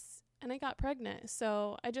podcast and I got pregnant.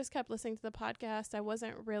 So I just kept listening to the podcast. I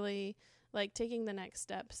wasn't really taking the next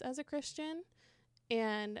steps as a Christian.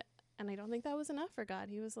 And I don't think that was enough for God.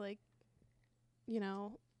 He was like,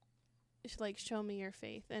 show me your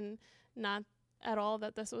faith. And not at all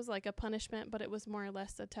that this was a punishment, but it was more or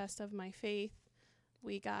less a test of my faith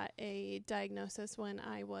we got a diagnosis when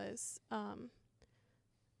I was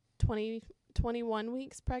 21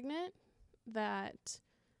 weeks pregnant that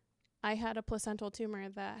I had a placental tumor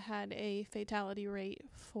that had a fatality rate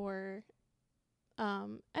for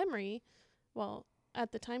Emery. Well,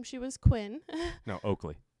 at the time she was Quinn. No,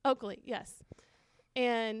 Oakley. Oakley, yes.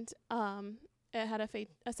 And it had a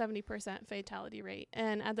 70% fatality rate.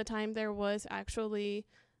 And at the time, there was actually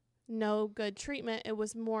no good treatment. It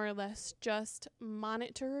was more or less just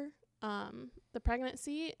monitor the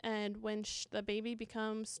pregnancy. And when the baby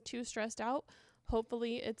becomes too stressed out,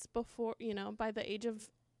 hopefully it's before, by the age of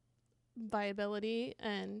viability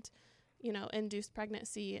and, induce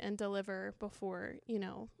pregnancy and deliver before,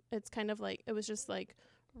 it's kind of like, it was just like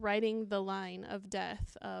riding the line of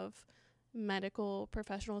death of medical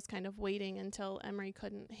professionals kind of waiting until Emery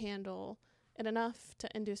couldn't handle it enough to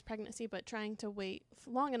induce pregnancy, but trying to wait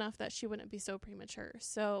long enough that she wouldn't be so premature.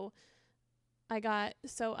 So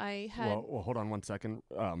I had... Well, hold on one second,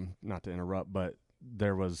 not to interrupt, but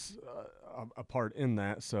there was a part in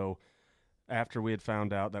that. So after we had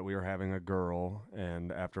found out that we were having a girl,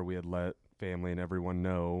 and after we had let family and everyone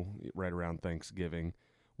know right around Thanksgiving,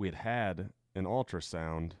 we had an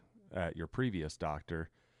ultrasound at your previous doctor.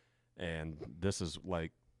 And this is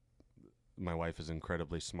like, my wife is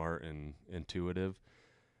incredibly smart and intuitive.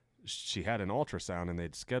 She had an ultrasound and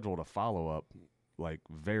they'd scheduled a follow-up like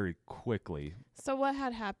very quickly. So what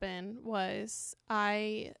had happened was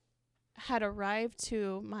I had arrived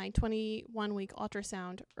to my 21-week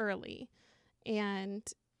ultrasound early, and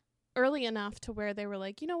early enough to where they were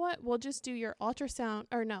like, you know what, we'll just do your ultrasound,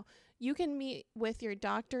 or no, you can meet with your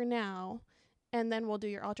doctor now and then we'll do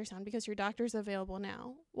your ultrasound because your doctor's available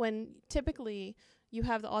now. When typically you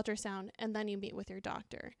have the ultrasound and then you meet with your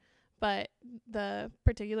doctor. But the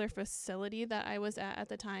particular facility that I was at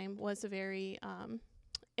the time was very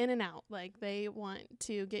in and out. Like, they want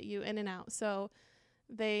to get you in and out. So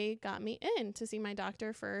they got me in to see my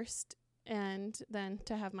doctor first and then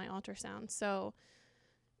to have my ultrasound. So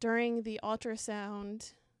during the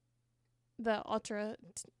ultrasound, the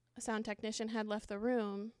ultrasound technician had left the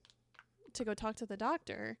room to go talk to the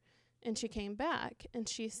doctor, and she came back and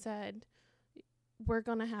she said, we're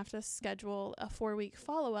going to have to schedule a 4-week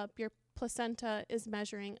follow-up. Your placenta is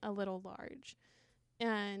measuring a little large.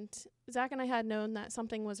 And Zach and I had known that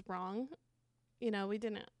something was wrong. We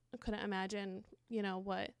couldn't imagine,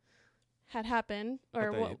 what had happened,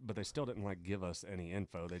 or but they still didn't give us any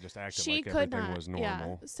info. They just acted she like could everything not, was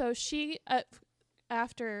normal. Yeah. So she,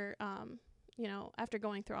 after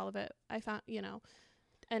going through all of it, I found,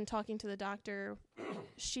 and talking to the doctor,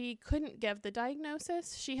 she couldn't give the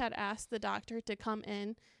diagnosis. She had asked the doctor to come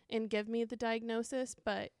in and give me the diagnosis,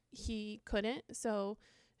 but he couldn't. So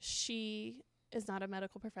she is not a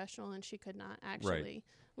medical professional, and she could not actually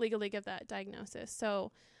legally give that diagnosis.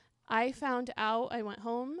 So I found out, I went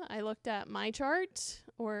home, I looked at my chart,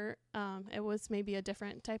 or it was maybe a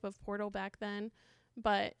different type of portal back then,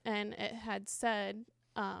 and it had said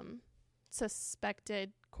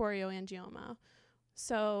suspected chorioangioma.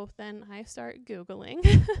 So then I start Googling.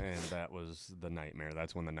 And that was the nightmare.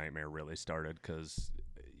 That's when the nightmare really started, because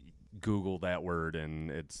Google that word and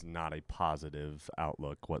it's not a positive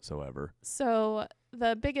outlook whatsoever. So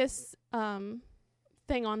the biggest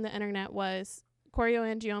thing on the internet was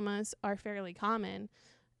chorioangiomas are fairly common,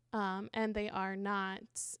 and they are not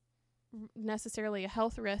necessarily a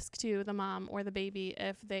health risk to the mom or the baby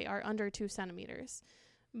if they are under 2 centimeters.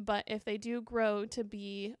 But if they do grow to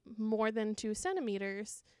be more than 2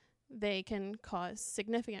 centimeters, they can cause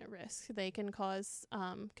significant risk. They can cause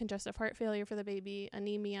congestive heart failure for the baby,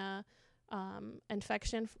 anemia,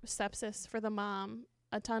 infection, sepsis for the mom,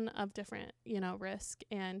 a ton of different, risk.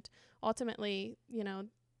 And ultimately,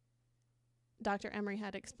 Dr. Emery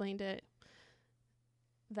had explained it,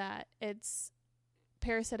 that it's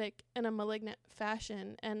parasitic in a malignant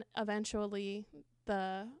fashion, and eventually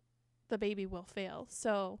the baby will fail.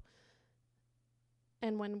 So,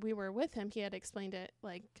 and when we were with him, he had explained it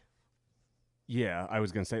Yeah, I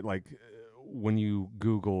was going to say, when you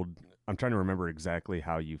Googled, I'm trying to remember exactly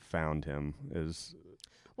how you found him.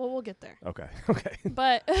 Well, we'll get there. Okay.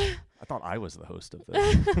 But I thought I was the host of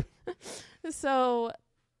this. So,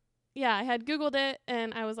 yeah, I had Googled it,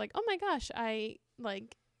 and I was like, oh my gosh, I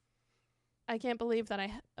can't believe that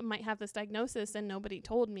I might have this diagnosis and nobody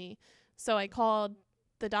told me. So I called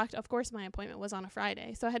the doctor. Of course, my appointment was on a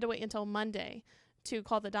Friday, so I had to wait until Monday to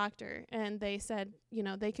call the doctor, and they said,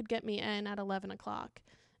 they could get me in at 11 o'clock.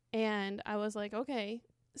 And I was like, okay.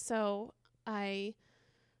 So I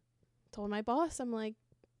told my boss, I'm like,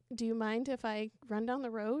 do you mind if I run down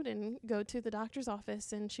the road and go to the doctor's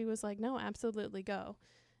office? And she was like, no, absolutely go.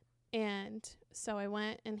 And so I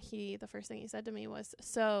went, and the first thing he said to me was,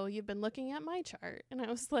 "So you've been looking at my chart?" And I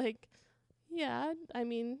was like, "Yeah, I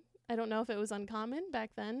mean, I don't know if it was uncommon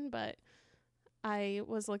back then, but I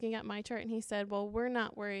was looking at my chart." And he said, "Well, we're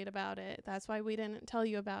not worried about it. That's why we didn't tell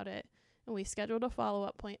you about it. And we scheduled a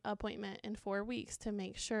follow-up appointment in 4 weeks to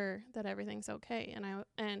make sure that everything's okay."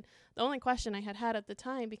 And the only question I had at the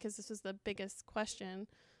time, because this was the biggest question,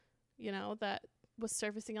 that was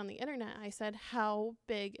surfacing on the internet, I said, "How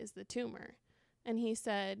big is the tumor?" And he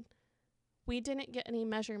said, "We didn't get any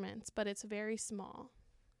measurements, but it's very small."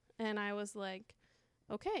 And I was like,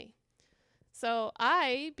 okay. So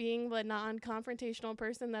I, being the non-confrontational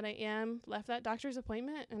person that I am, left that doctor's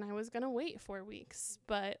appointment, and I was going to wait 4 weeks.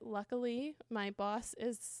 But luckily, my boss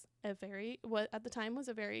is what at the time was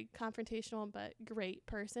a very confrontational but great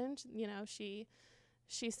person. She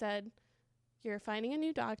said, "You're finding a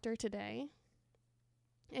new doctor today,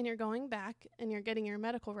 and you're going back and you're getting your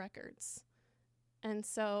medical records." And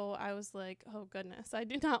so I was like, oh, goodness, I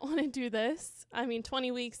do not want to do this. I mean,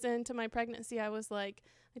 20 weeks into my pregnancy, I was like,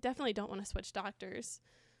 I definitely don't want to switch doctors.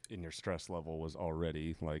 And your stress level was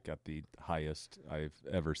already like at the highest I've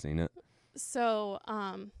ever seen it. So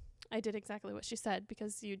I did exactly what she said,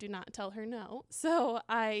 because you do not tell her no. So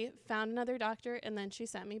I found another doctor, and then she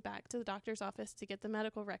sent me back to the doctor's office to get the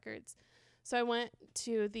medical records. So I went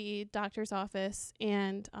to the doctor's office,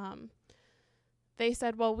 and they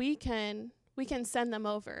said, well, we can send them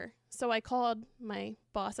over. So I called my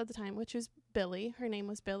boss at the time, which was Billy. Her name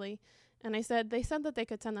was Billy. And I said, they said that they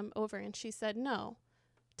could send them over. And she said, no,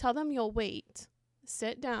 tell them you'll wait.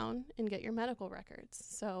 Sit down and get your medical records.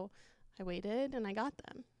 So I waited, and I got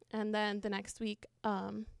them. And then the next week,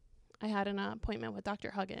 I had an appointment with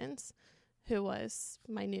Dr. Huggins, who was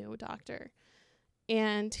my new doctor.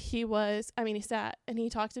 And he sat and he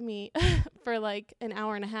talked to me for like an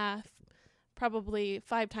hour and a half, probably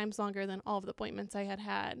 5 times longer than all of the appointments I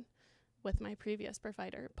had with my previous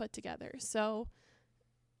provider put together. So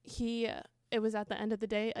it was at the end of the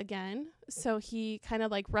day again. So he kind of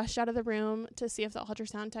like rushed out of the room to see if the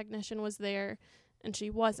ultrasound technician was there, and she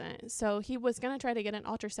wasn't. So he was going to try to get an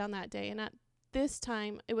ultrasound that day. And at this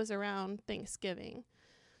time, it was around Thanksgiving.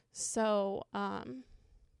 So,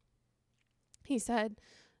 he said,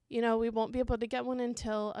 we won't be able to get one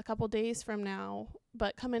until a couple days from now,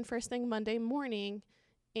 but come in first thing Monday morning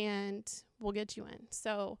and we'll get you in.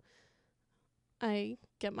 So I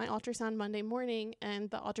get my ultrasound Monday morning, and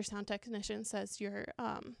the ultrasound technician says your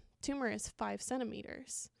tumor is 5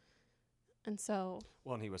 centimeters. And so.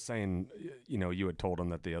 Well, and he was saying, you had told him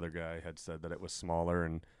that the other guy had said that it was smaller,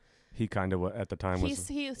 and he kind of at the time was.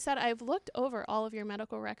 He said, I've looked over all of your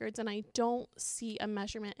medical records, and I don't see a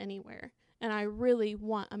measurement anywhere. And I really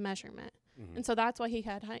want a measurement. Mm-hmm. And so that's why he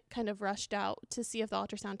had kind of rushed out to see if the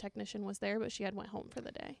ultrasound technician was there, but she had went home for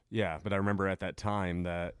the day. Yeah, but I remember at that time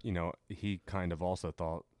that, he kind of also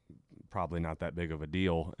thought probably not that big of a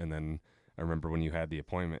deal. And then I remember when you had the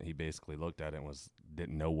appointment, he basically looked at it and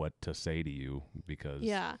didn't know what to say to you because.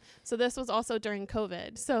 Yeah. So this was also during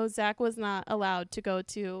COVID. So Zach was not allowed to go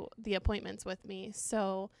to the appointments with me.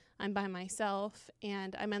 So I'm by myself,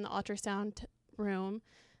 and I'm in the ultrasound room.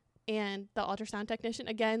 And the ultrasound technician,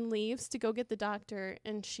 again, leaves to go get the doctor.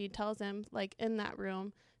 And she tells him, like, in that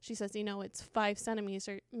room, she says, it's 5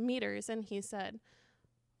 centimeters. And he said,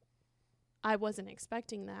 I wasn't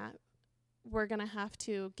expecting that. We're going to have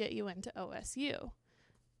to get you into OSU.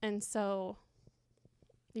 And so,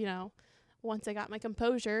 once I got my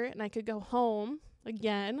composure and I could go home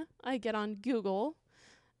again, I get on Google,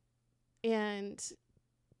 and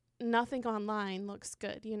nothing online looks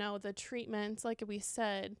good. The treatments, like we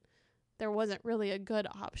said, there wasn't really a good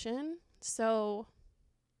option. So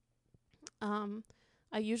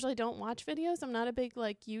I usually don't watch videos. I'm not a big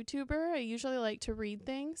YouTuber. I usually like to read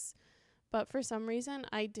things. But for some reason,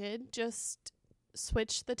 I did just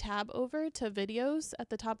switch the tab over to videos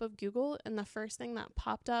at the top of Google. And the first thing that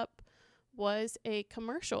popped up was a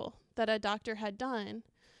commercial that a doctor had done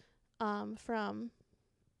from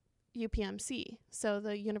UPMC, so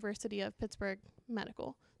the University of Pittsburgh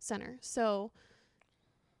Medical Center. So.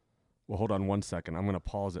 Well, hold on 1 second. I'm going to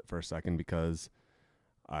pause it for a second because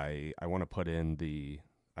I want to put in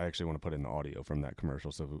I actually want to put in the audio from that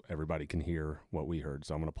commercial so everybody can hear what we heard.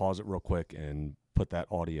 So I'm going to pause it real quick and put that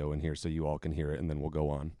audio in here so you all can hear it, and then we'll go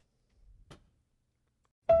on.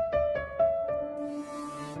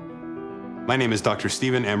 My name is Dr.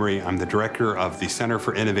 Stephen Emery. I'm the director of the Center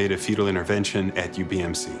for Innovative Fetal Intervention at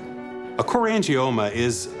UPMC. A chorangioma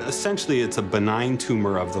is essentially, it's a benign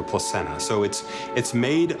tumor of the placenta. So it's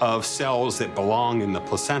made of cells that belong in the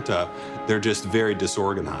placenta. They're just very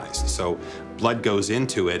disorganized. So blood goes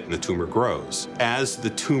into it and the tumor grows. As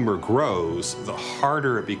the tumor grows, the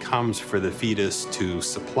harder it becomes for the fetus to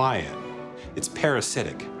supply it. It's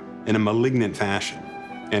parasitic in a malignant fashion.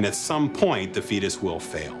 And at some point, the fetus will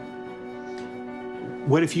fail.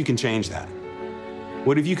 What if you can change that?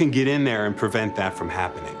 What if you can get in there and prevent that from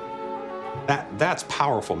happening? That's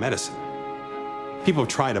powerful medicine. People have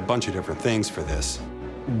tried a bunch of different things for this.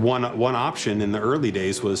 One option in the early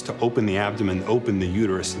days was to open the abdomen, open the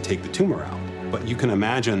uterus, and take the tumor out. But you can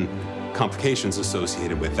imagine complications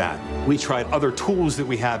associated with that. We tried other tools that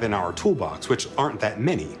we have in our toolbox, which aren't that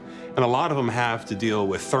many. And a lot of them have to deal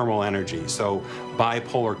with thermal energy. So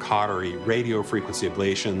bipolar cautery, radio frequency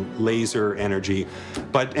ablation, laser energy.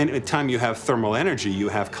 But any time you have thermal energy, you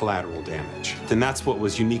have collateral damage. And that's what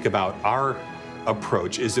was unique about our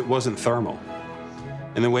approach, is it wasn't thermal.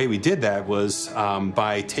 And the way we did that was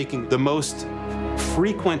by taking the most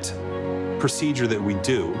frequent procedure that we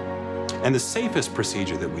do and the safest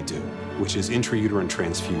procedure that we do, which is intrauterine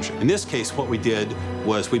transfusion. In this case, what we did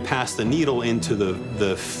was we passed the needle into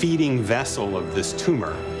the feeding vessel of this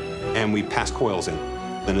tumor, and we passed coils in.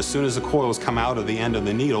 Then as soon as the coils come out of the end of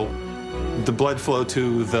the needle, the blood flow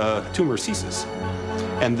to the tumor ceases.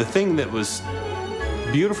 And the thing that was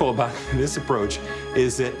beautiful about this approach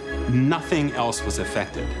is that nothing else was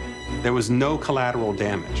affected. There was no collateral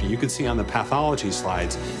damage. You could see on the pathology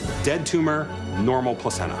slides, dead tumor, normal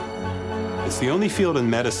placenta. It's the only field in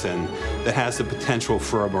medicine that has the potential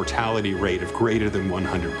for a mortality rate of greater than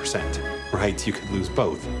 100%, right? You could lose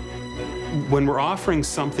both. When we're offering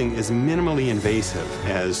something as minimally invasive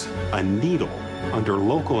as a needle under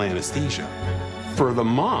local anesthesia, for the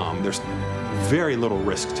mom, there's very little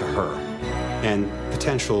risk to her and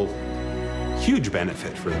potential huge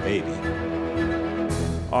benefit for the baby.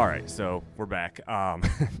 All right, so we're back.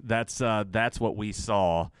 That's what we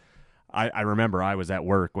saw. I remember I was at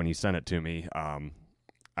work when you sent it to me.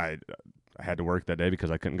 I had to work that day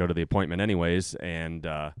because I couldn't go to the appointment anyways, and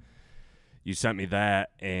you sent me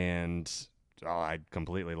that, and I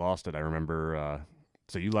completely lost it. I remember,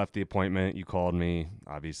 so you left the appointment, you called me,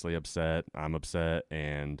 obviously upset, I'm upset,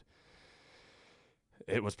 and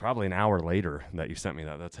it was probably an hour later that you sent me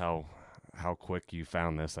that. That's how quick you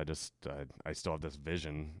found this. I still have this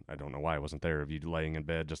vision. I don't know why I wasn't there, of you laying in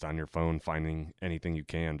bed just on your phone, finding anything you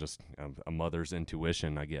can, just a mother's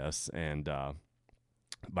intuition, I guess. And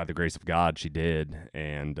by the grace of God, she did.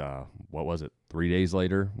 And what was it? 3 days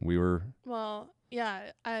later, we were... Well,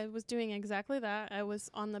 yeah, I was doing exactly that. I was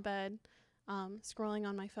on the bed, scrolling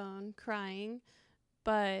on my phone, crying.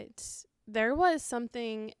 But there was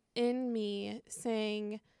something in me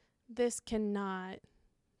saying, this cannot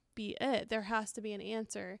be it. There has to be an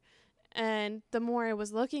answer. And the more I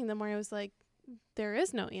was looking, the more I was like, there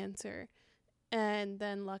is no answer. And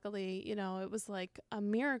then luckily, it was like a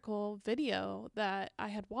miracle video that I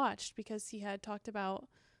had watched, because he had talked about,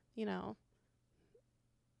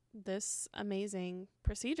 this amazing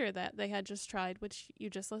procedure that they had just tried, which you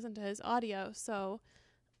just listened to his audio. So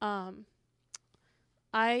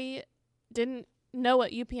I didn't know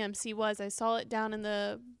what UPMC was. I saw it down in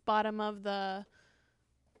the bottom of the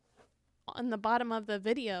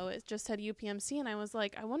video. It just said UPMC, and I was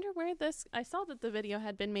like, I wonder where this, I saw that the video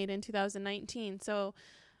had been made in 2019, so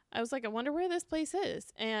I was like, I wonder where this place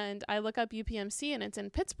is. And I look up UPMC, and it's in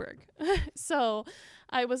Pittsburgh. So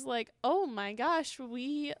I was like, oh my gosh,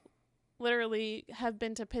 we literally have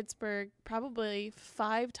been to Pittsburgh probably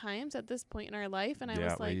 5 times at this point in our life. And I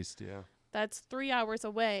was like, least, that's 3 hours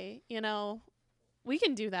away, we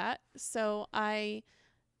can do that. So I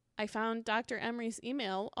found Dr. Emery's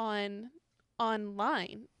email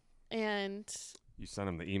online, and you sent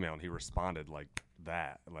him the email, and he responded like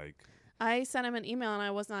that. Like, I sent him an email, and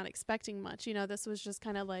I was not expecting much. This was just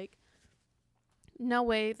kind of like, no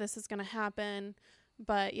way this is going to happen.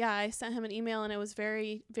 But yeah, I sent him an email, and it was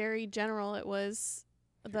very, very general. It was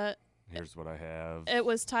here's what I have. It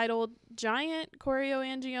was titled Giant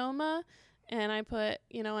Chorioangioma. And I put,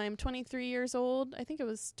 I'm 23 years old. I think it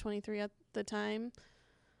was 23 at the time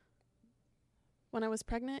when I was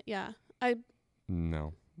pregnant. Yeah.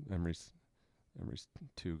 No. Emery's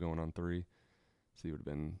 2 going on 3. So you would have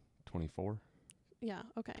been 24? Yeah,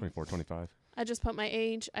 okay. 24, 25. I just put my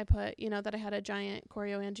age. I put, that I had a giant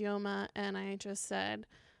chorioangioma, and I just said,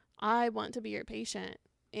 I want to be your patient.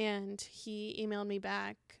 And he emailed me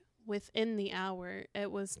back within the hour.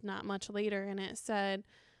 It was not much later, and it said,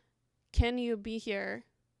 can you be here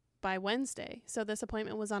by Wednesday? So this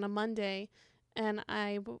appointment was on a Monday, and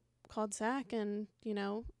I called Zach, and,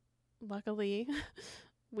 luckily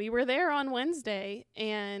we were there on Wednesday,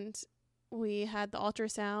 and we had the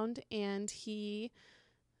ultrasound, and he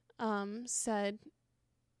said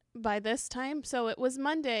by this time, so it was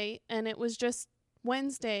Monday and it was just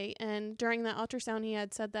Wednesday, and during that ultrasound he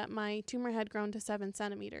had said that my tumor had grown to 7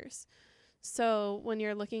 centimeters. So when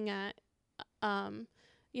you're looking at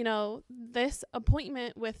this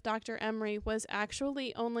appointment with Dr. Emery was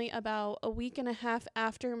actually only about a week and a half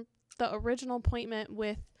after the original appointment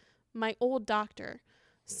with my old doctor.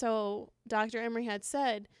 So Dr. Emery had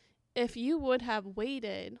said, if you would have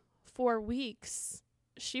waited 4 weeks,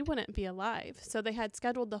 she wouldn't be alive. So they had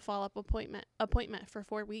scheduled the follow-up appointment for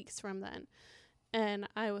 4 weeks from then. And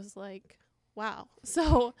I was like, wow.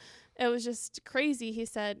 So it was just crazy. He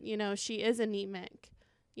said, she is anemic.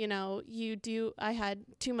 I had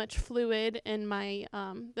too much fluid in my,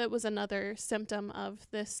 that was another symptom of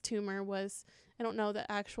this tumor was, I don't know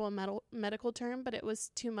the actual medical term, but it was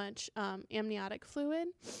too much amniotic fluid.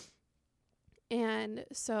 And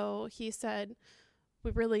so he said,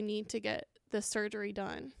 we really need to get this surgery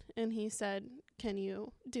done. And he said, can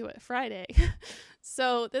you do it Friday?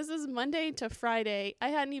 So this is Monday to Friday. I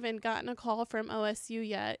hadn't even gotten a call from OSU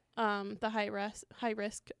yet, the high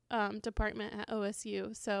risk department at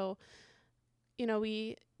OSU. So,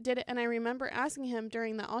 we did it. And I remember asking him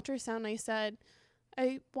during the ultrasound, I said,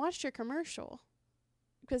 I watched your commercial,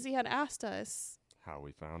 because he had asked us How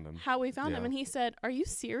we found him. And he said, are you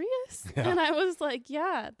serious? Yeah. And I was like,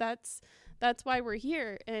 yeah, that's why we're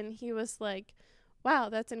here. And he was like, wow,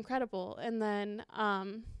 that's incredible. And then I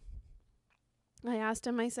asked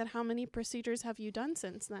him, I said, how many procedures have you done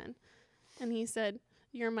since then? And he said,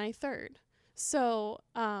 you're my third. So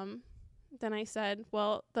then I said,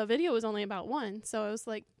 well, the video was only about one. So I was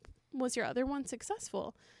like, was your other one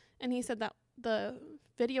successful? And he said that the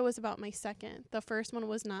video was about my second. The first one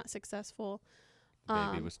was not successful.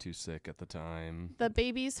 Baby was too sick at the time. The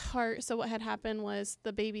baby's heart. So what had happened was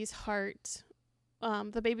the baby's heart,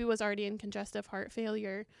 the baby was already in congestive heart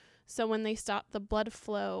failure. So when they stopped the blood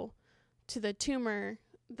flow to the tumor,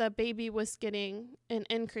 the baby was getting an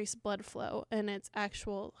increased blood flow, and its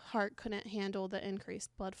actual heart couldn't handle the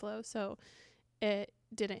increased blood flow. So it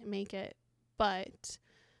didn't make it. But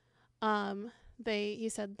he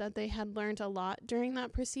said that they had learned a lot during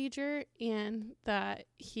that procedure, and that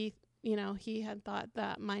he had thought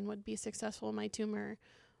that mine would be successful. My tumor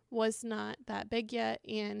was not that big yet,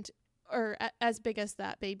 or as big as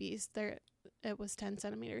that baby's. It was 10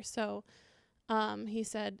 centimeters. So he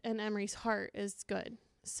said, and Emery's heart is good.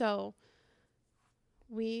 So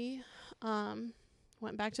we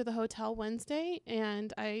went back to the hotel Wednesday,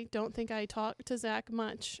 and I don't think I talked to Zach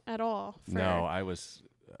much at all. No,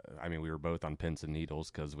 we were both on pins and needles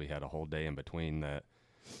because we had a whole day in between that.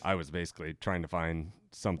 I was basically trying to find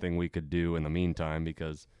something we could do in the meantime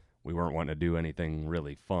because we weren't wanting to do anything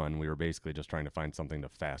really fun. We were basically just trying to find something to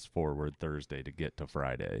fast forward Thursday to get to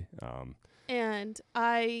Friday. And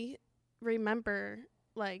I remember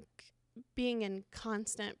being in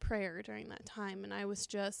constant prayer during that time. And I was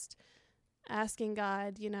just asking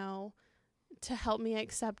God, to help me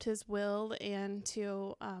accept his will and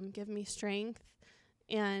to give me strength.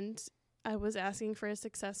 And I was asking for a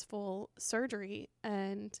successful surgery,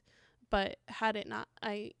 but had it not,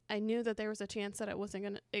 I knew that there was a chance that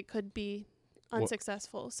it could be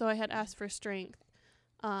unsuccessful. So I had asked for strength,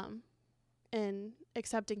 in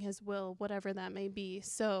accepting his will, whatever that may be.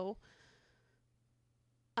 So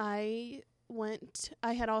I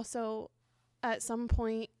had also, at some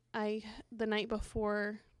point, the night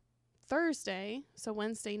before Thursday, so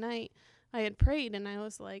Wednesday night, I had prayed, and I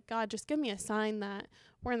was like, God, just give me a sign that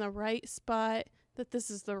we're in the right spot, that this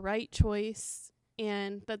is the right choice,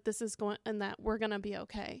 and that that we're going to be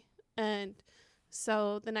okay. And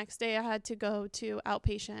so the next day I had to go to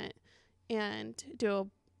outpatient and do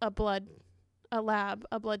a blood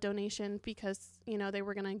donation because, they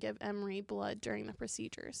were going to give Emery blood during the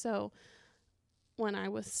procedure. So when I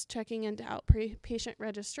was checking into outpatient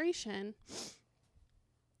registration,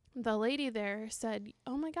 the lady there said,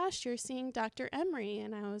 oh my gosh, you're seeing Dr. Emery.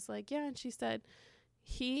 And I was like, yeah. And she said,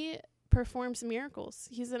 he performs miracles.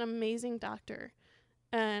 He's an amazing doctor.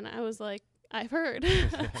 And I was like, I've heard,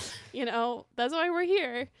 that's why we're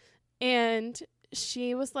here. And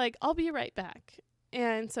she was like, I'll be right back.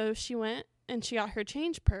 And so she went and she got her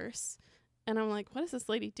change purse. And I'm like, what is this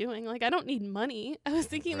lady doing? I don't need money. I was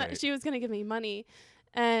thinking that she was going to give me money.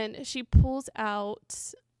 And she pulls out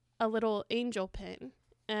a little angel pin.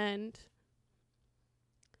 And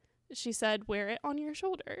she said, wear it on your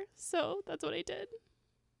shoulder. So that's what I did.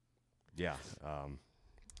 Yeah.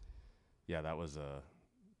 That was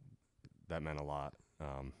that meant a lot.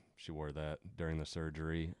 She wore that during the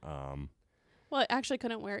surgery. Well, I actually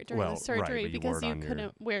couldn't wear it during Well, the surgery right, but you because wore it you on your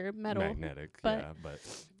couldn't wear metal. magnetic, but- yeah, but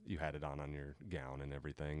you had it on your gown and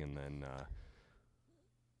everything, and then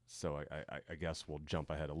so I guess we'll jump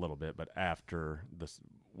ahead a little bit, but after this,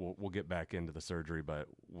 we'll get back into the surgery, but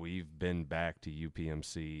we've been back to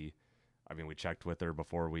UPMC. I mean, we checked with her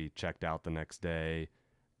before we checked out the next day,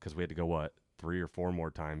 because we had to go, 3 or 4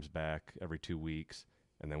 more times back every 2 weeks,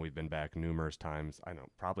 and then we've been back numerous times, I know,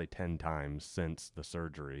 probably 10 times since the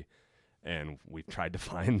surgery. And we've tried to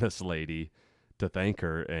find this lady to thank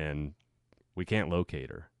her, and we can't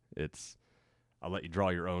locate her. I'll let you draw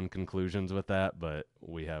your own conclusions with that, but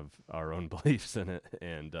we have our own beliefs in it.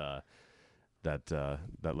 And that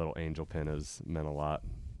little angel pin has meant a lot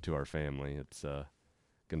to our family. It's going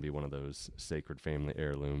to be one of those sacred family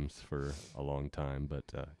heirlooms for a long time. But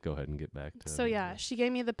go ahead and get back to So, yeah, she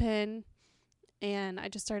gave me the pin, and I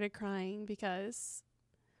just started crying because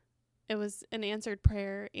it was an answered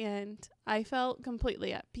prayer, and I felt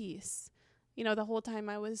completely at peace. You know, the whole time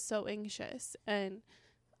I was so anxious. And,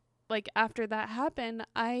 like, after that happened,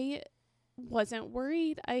 I wasn't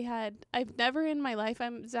worried. I've never in my life,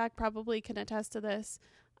 Zach probably can attest to this,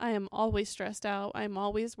 I am always stressed out. I'm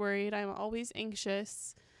always worried. I'm always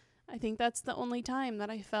anxious. I think that's the only time that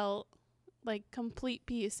I felt, like, complete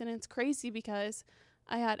peace. And it's crazy because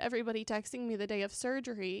I had everybody texting me the day of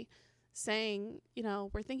surgery saying, you know,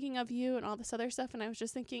 we're thinking of you and all this other stuff. And I was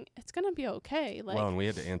just thinking, it's going to be okay. Like, well, and we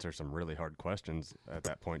had to answer some really hard questions at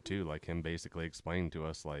that point too. Like him basically explained to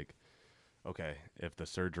us, like, okay, if the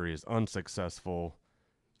surgery is unsuccessful,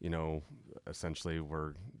 you know, essentially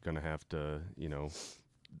we're going to have to, you know,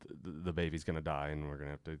 the baby's going to die and we're going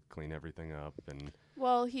to have to clean everything up. And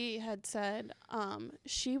well, he had said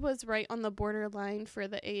she was right on the borderline for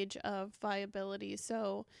the age of viability.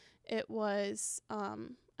 So it was,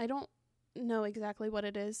 I don't know exactly what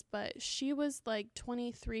it is, but she was like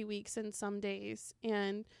 23 weeks in some days,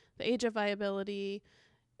 and the age of viability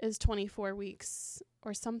is 24 weeks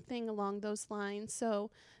or something along those lines.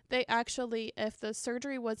 So they actually, if the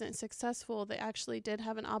surgery wasn't successful, they actually did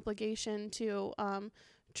have an obligation to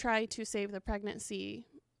try to save the pregnancy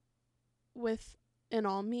in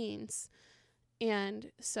all means. And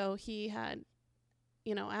so he had,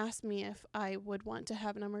 you know, asked me if I would want to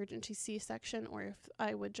have an emergency C-section or if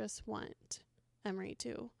I would just want Emery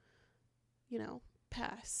to, you know,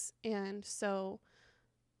 pass. And so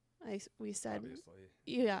we said, obviously,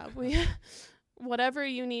 yeah, whatever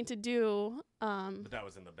you need to do. but that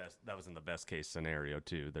was in the best case scenario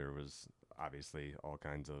too. There was obviously all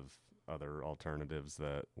kinds of other alternatives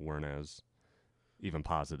that weren't as even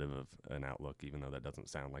positive of an outlook, even though that doesn't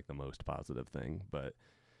sound like the most positive thing. But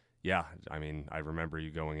yeah, I mean, I remember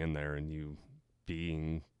you going in there and you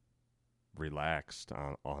being relaxed,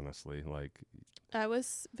 honestly. Like, I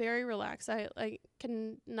was very relaxed. I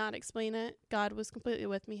can not explain it. God was completely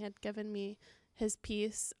with me, had given me his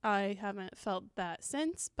peace. I haven't felt that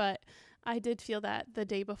since, but I did feel that the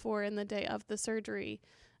day before and the day of the surgery.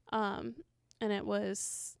 And it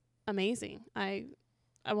was amazing. I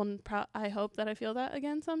hope that I feel that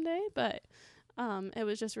again someday, but it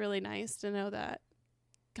was just really nice to know that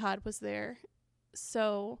God was there.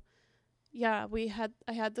 So yeah,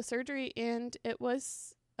 I had the surgery and it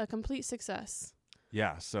was a complete success.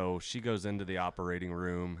 yeah, so she goes into the operating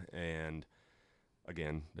room, and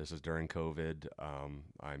again, this is during COVID.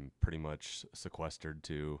 I'm pretty much sequestered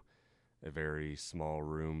to a very small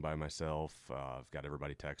room by myself. I've got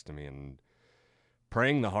everybody texting me and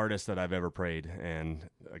praying the hardest that I've ever prayed. And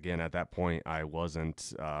again, at that point, I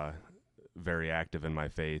wasn't very active in my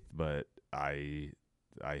faith, but I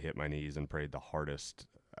hit my knees and prayed the hardest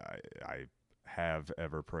I have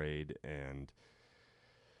ever prayed, and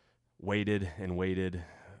waited and waited,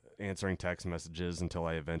 answering text messages until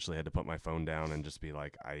I eventually had to put my phone down and just be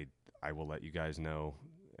like, I will let you guys know.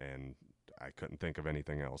 And I couldn't think of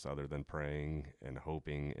anything else other than praying and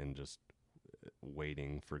hoping and just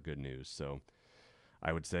waiting for good news. So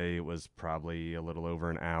I would say it was probably a little over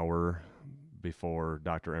an hour before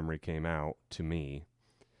Dr. Emery came out to me.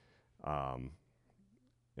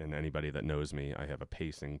 And anybody that knows me, I have a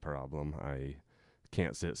pacing problem. I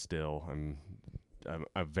can't sit still. I'm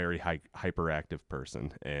a very hyperactive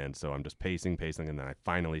person, and so I'm just pacing, and then I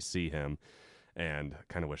finally see him, and I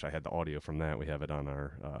kind of wish I had the audio from that. We have it on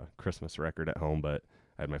our Christmas record at home, but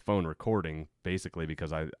I had my phone recording basically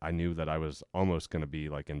because I knew that I was almost going to be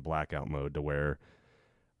like in blackout mode, to where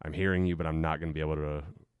I'm hearing you, but I'm not going to be able to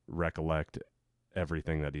recollect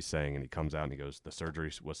everything that he's saying. And he comes out and he goes, the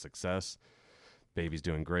surgery was success. Baby's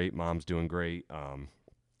doing great. Mom's doing great.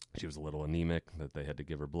 She was a little anemic, that they had to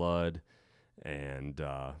give her blood. And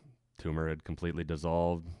tumor had completely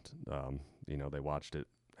dissolved. They watched it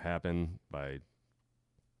happen by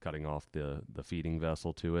cutting off the feeding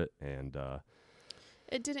vessel to it, and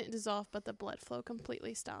it didn't dissolve, but the blood flow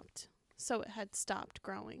completely stopped. So it had stopped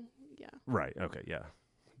growing. Yeah. Right. Okay. Yeah.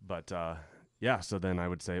 But so then I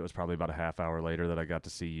would say it was probably about a half hour later that I got to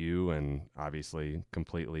see you, and obviously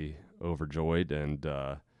completely overjoyed, and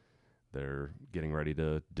they're getting ready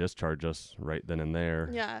to discharge us right then and there.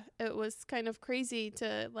 Yeah, it was kind of crazy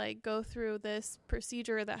to go through this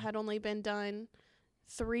procedure that had only been done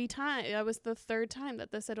 3 times. That was the 3rd time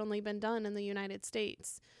that this had only been done in the United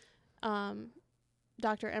States.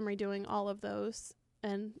 Dr. Emery doing all of those,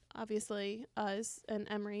 and obviously us and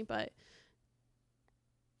Emery, but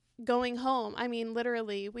going home, I mean,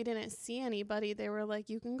 literally, we didn't see anybody. They were like,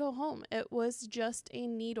 you can go home. It was just a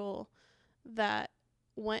needle that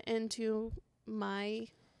went into my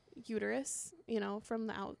uterus, from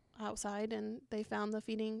the outside, and they found the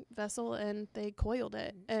feeding vessel and they coiled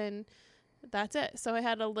it, and that's it. So I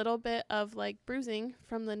had a little bit of bruising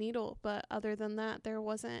from the needle, but other than that, there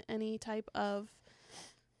wasn't any type of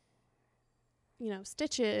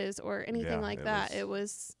stitches or anything like that. It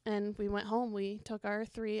was, and we went home. We took our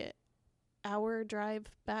 3-hour drive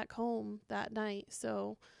back home that night.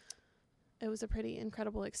 So it was a pretty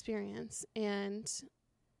incredible experience. And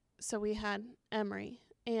so we had Emery,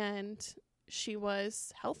 and she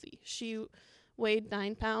was healthy. She weighed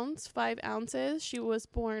 9 pounds, 5 ounces. She was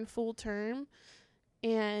born full term,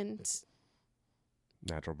 and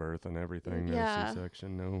natural birth and everything. Yeah. No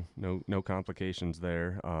C-section, no complications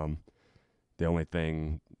there. The only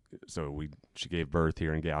thing, she gave birth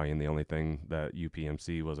here in Gallion. The only thing that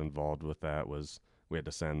UPMC was involved with that was we had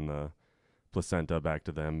to send the placenta back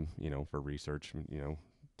to them, for research,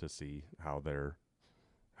 to see how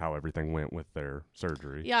everything went with their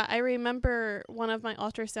surgery. Yeah, I remember one of my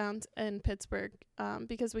ultrasounds in Pittsburgh,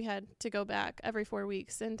 because we had to go back every 4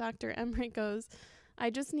 weeks, and Dr. Emery goes,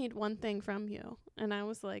 I just need one thing from you. And I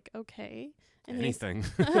was like, okay. And anything.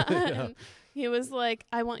 And he was like,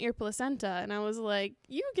 I want your placenta. And I was like,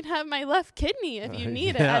 you can have my left kidney if you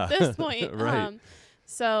need it at this point. Right.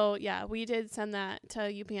 So, yeah, we did send that to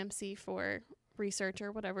UPMC for research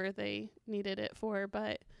or whatever they needed it for.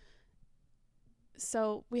 But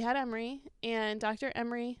so we had Emery, and Dr.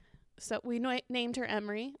 Emery, so we named her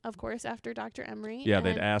Emery, of course, after Dr. Emery. Yeah,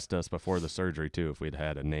 they'd asked us before the surgery, too, if we'd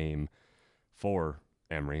had a name for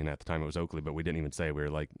Emery, and at the time it was Oakley, but we didn't even say. We were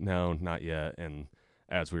like, no, not yet. And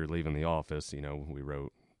as we were leaving the office, we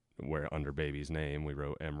wrote where under baby's name, we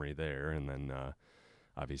wrote Emery there, and then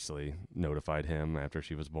obviously notified him after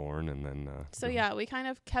she was born, and then so yeah, we kind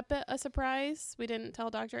of kept it a surprise. We didn't tell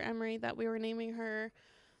Dr. Emery that we were naming her.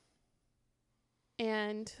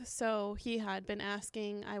 And so he had been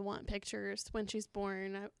asking, I want pictures when she's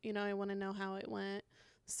born. I want to know how it went.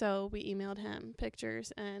 So we emailed him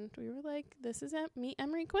pictures, and we were like, this is meet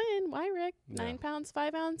Emery Quinn, Wirick, 9 pounds,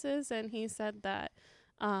 5 ounces. And he said that,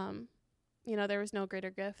 there was no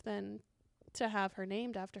greater gift than to have her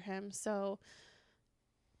named after him. So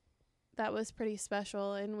that was pretty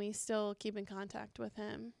special, and we still keep in contact with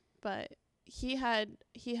him. But he had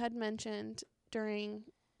mentioned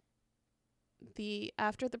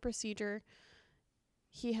after the procedure,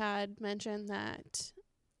 he had mentioned that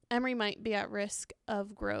Emery might be at risk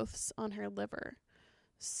of growths on her liver.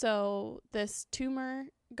 So this tumor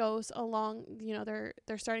goes along,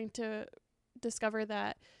 they're starting to discover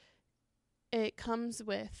that it comes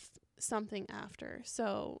with something after.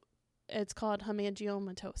 So it's called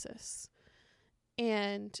hemangiomatosis.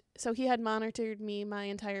 And so he had monitored me my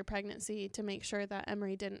entire pregnancy to make sure that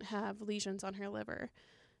Emery didn't have lesions on her liver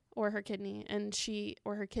or her kidney,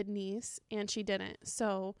 or her kidneys, and she didn't.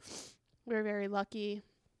 So we're very lucky.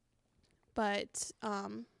 But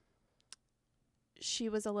she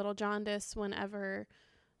was a little jaundiced whenever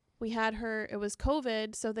we had her. It was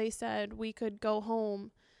COVID, so they said we could go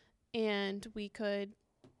home, and we could,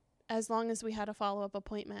 as long as we had a follow-up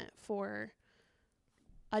appointment for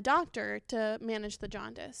a doctor to manage the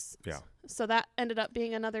jaundice. Yeah. So that ended up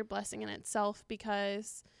being another blessing in itself,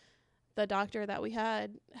 because the doctor that we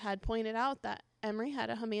had pointed out that Emery had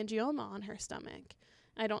a hemangioma on her stomach.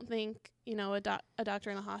 I don't think, a doctor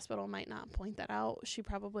in the hospital might not point that out. She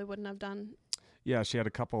probably wouldn't have done. Yeah, she had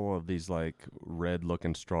a couple of these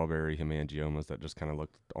red-looking strawberry hemangiomas that just kind of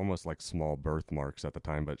looked almost like small birthmarks at the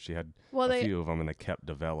time, but she had a few of them, and they kept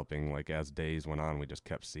developing. As days went on, we just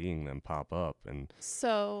kept seeing them pop up. And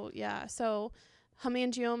so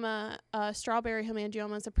hemangioma, strawberry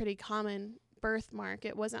hemangioma is a pretty common birthmark.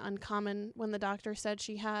 It wasn't uncommon when the doctor said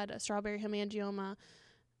she had a strawberry hemangioma.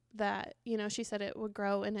 that, she said it would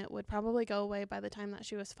grow and it would probably go away by the time that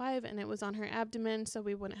she was 5, and it was on her abdomen, so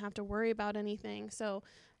we wouldn't have to worry about anything. So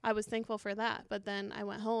I was thankful for that. But then I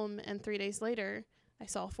went home, and 3 days later, I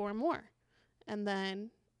saw 4 more. And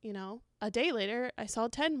then, a day later, I saw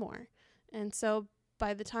 10 more. And so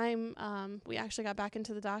by the time we actually got back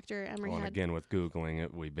into the doctor, Emery and had... again, with Googling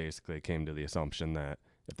it, we basically came to the assumption that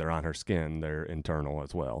if they're on her skin, they're internal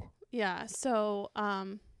as well. Yeah, so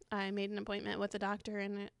I made an appointment with the doctor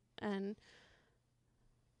and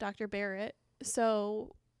Dr. Barrett.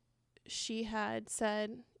 So she had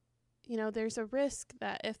said, there's a risk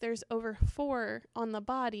that if there's over 4 on the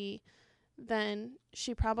body, then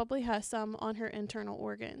she probably has some on her internal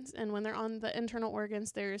organs. And when they're on the internal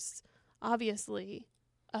organs, there's obviously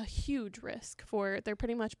a huge risk they're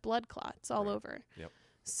pretty much blood clots all over. Yep.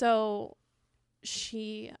 So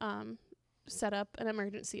she set up an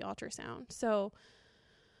emergency ultrasound. So,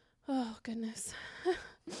 oh goodness.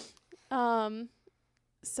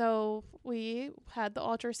 So we had the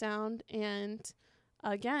ultrasound, and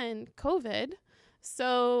again, COVID.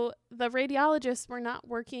 So the radiologists were not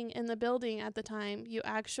working in the building at the time. You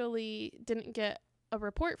actually didn't get a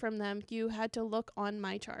report from them. You had to look on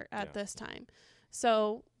my chart at this time.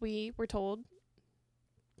 So we were told,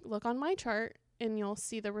 look on my chart and you'll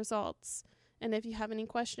see the results. And if you have any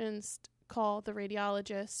questions, call the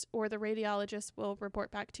radiologist, or the radiologist will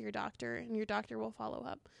report back to your doctor, and your doctor will follow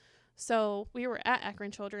up. So we were at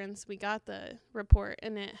Akron Children's. We got the report,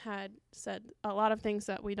 and it had said a lot of things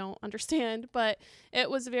that we don't understand, but it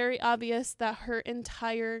was very obvious that her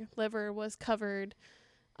entire liver was covered,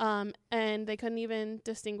 and they couldn't even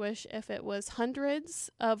distinguish if it was hundreds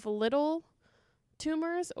of little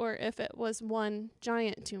tumors or if it was one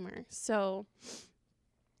giant tumor. So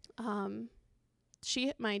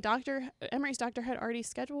Emery's doctor had already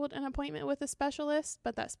scheduled an appointment with a specialist,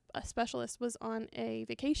 but that a specialist was on a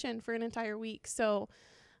vacation for an entire week. So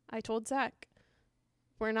I told Zach,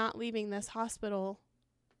 we're not leaving this hospital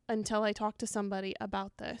until I talk to somebody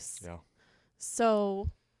about this. Yeah.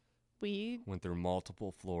 So we went through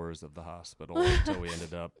multiple floors of the hospital until we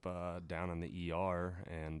ended up down in the ER,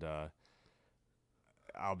 and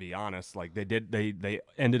I'll be honest, like they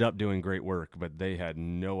ended up doing great work, but they had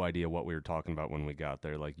no idea what we were talking about when we got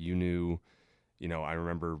there. Like, you knew, I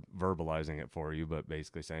remember verbalizing it for you, but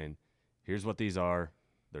basically saying, here's what these are.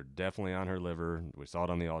 They're definitely on her liver. We saw it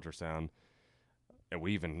on the ultrasound. And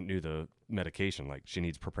we even knew the medication, like she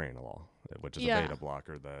needs propranolol, which is a beta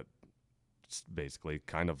blocker that basically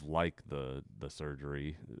kind of like the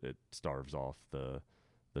surgery. It starves off the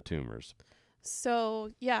tumors.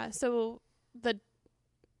 So the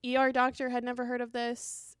ER doctor had never heard of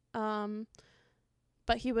this,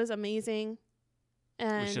 but he was amazing.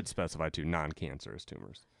 And we should specify too, non-cancerous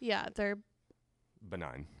tumors. Yeah, they're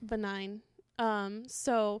benign.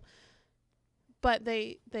 But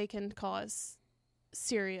they can cause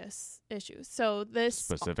serious issues. So this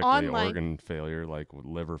specifically organ failure, like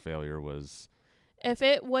liver failure, was. If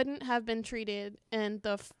it wouldn't have been treated in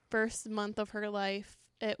the first month of her life,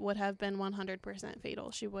 it would have been 100%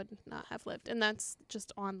 fatal. She would not have lived. And that's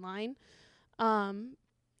just online.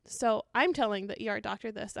 So I'm telling the ER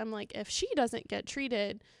doctor this. I'm like, if she doesn't get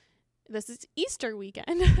treated, this is Easter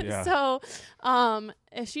weekend. Yeah. So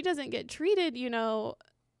if she doesn't get treated,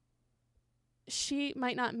 she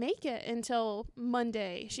might not make it until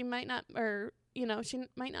Monday. She might not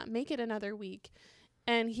make it another week.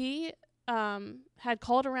 And he had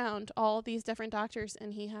called around all these different doctors,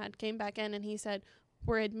 and he had came back in and he said,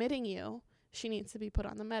 we're admitting you. She needs to be put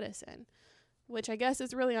on the medicine, which I guess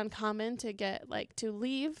is really uncommon to get, to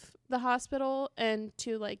leave the hospital and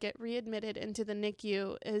to, get readmitted into the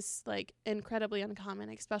NICU is, incredibly uncommon,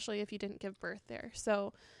 especially if you didn't give birth there.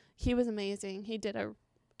 So he was amazing. He did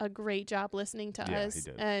a great job listening to us. He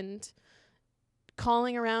did. And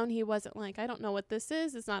calling around. He wasn't like, I don't know what this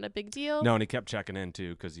is. It's not a big deal. No, and he kept checking in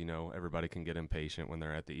too, because everybody can get impatient when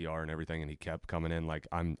they're at the ER and everything. And he kept coming in like,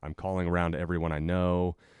 I'm calling around to everyone I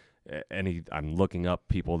know, and I'm looking up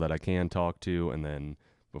people that I can talk to. And then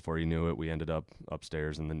before you knew it, we ended up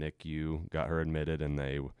upstairs in the NICU, got her admitted, and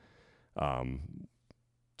they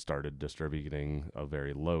started distributing a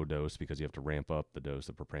very low dose because you have to ramp up the dose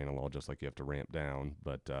of propranolol just like you have to ramp down.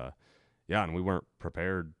 But and we weren't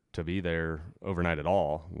prepared to be there overnight at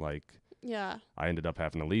all. I ended up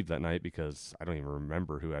having to leave that night because I don't even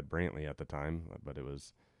remember who had Brantley at the time, but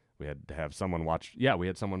we had to have someone watch. Yeah, we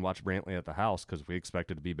had someone watch Brantley at the house because we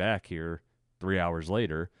expected to be back here 3 hours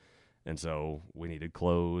later. And so we needed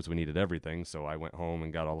clothes, we needed everything. So I went home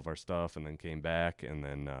and got all of our stuff and then came back and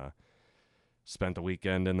then spent the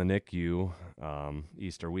weekend in the NICU,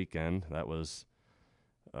 Easter weekend. That was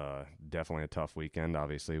Definitely a tough weekend.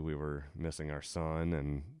 Obviously, we were missing our son,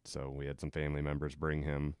 and so we had some family members bring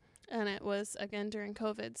him. And it was again during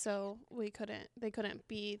COVID, so they couldn't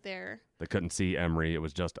be there. They couldn't see Emery. It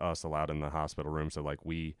was just us allowed in the hospital room. So like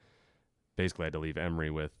we basically had to leave Emery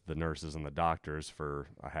with the nurses and the doctors for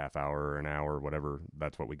a half hour or an hour, whatever.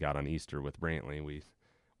 That's what we got on Easter with Brantley. We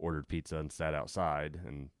ordered pizza and sat outside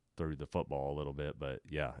and threw the football a little bit, but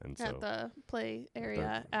yeah. And so At the play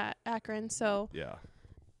area at Akron. So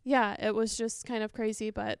yeah, it was just kind of crazy,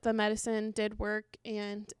 but the medicine did work,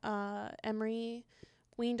 and Emery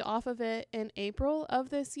weaned off of it in April of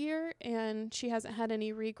this year, and she hasn't had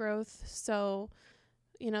any regrowth. So,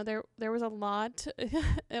 there was a lot.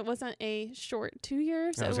 It wasn't a short 2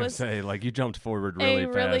 years. I was it going was to say, like, you jumped forward really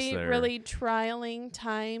fast there. really trialing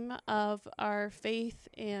time of our faith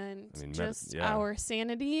and our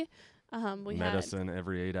sanity. We medicine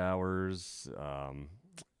every 8 hours,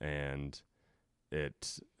 and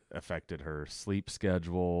it affected her sleep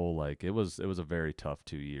schedule. Like it was a very tough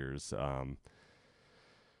 2 years.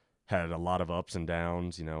 Had a lot of ups and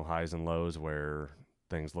downs, highs and lows where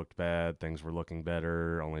things looked bad, things were looking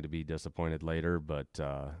better, only to be disappointed later. But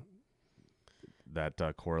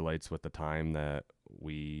that correlates with the time that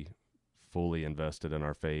we fully invested in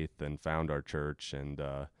our faith and found our church. And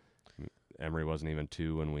Emery wasn't even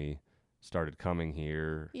 2 when we started coming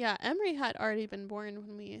here. Yeah, Emery had already been born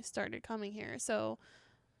when we started coming here. So,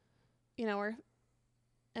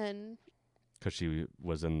 because she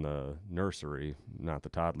was in the nursery, not the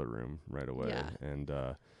toddler room right away. Yeah. And,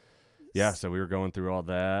 so we were going through all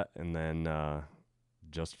that. And then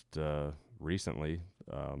just recently,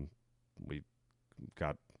 we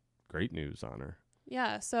got great news on her.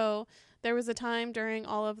 Yeah, so there was a time during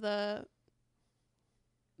all of the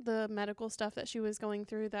medical stuff that she was going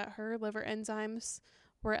through that her liver enzymes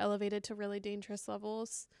were elevated to really dangerous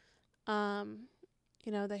levels.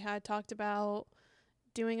 They had talked about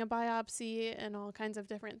doing a biopsy and all kinds of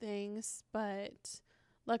different things, but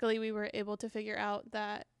luckily we were able to figure out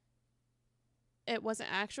that it wasn't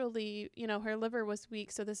actually, her liver was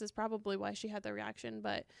weak, so this is probably why she had the reaction,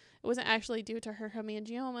 but it wasn't actually due to her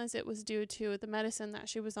hemangiomas. It was due to the medicine that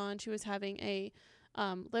she was on. She was having a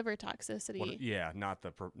liver toxicity. Not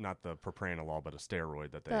the propranolol, but a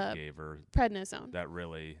steroid that they gave her. Prednisone. That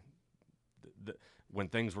really, when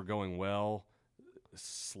things were going well,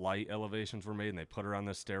 slight elevations were made, and they put her on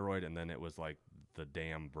this steroid, and then it was like the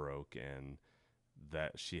dam broke, and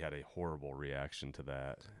that she had a horrible reaction to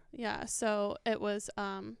that. Yeah, so it was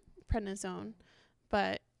prednisone,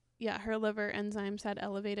 but yeah, her liver enzymes had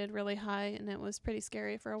elevated really high, and it was pretty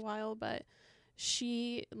scary for a while, but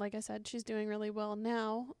she, like I said, she's doing really well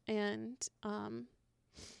now, and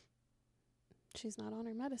she's not on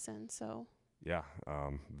her medicine, so. Yeah,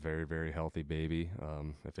 very, very healthy baby.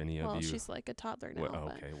 If any of you... Well, she's like a toddler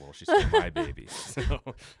now. Well, she's still my baby. So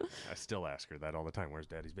I still ask her that all the time. Where's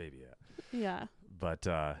Daddy's baby at? Yeah. But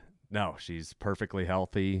no, she's perfectly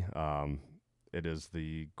healthy. It is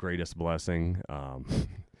the greatest blessing.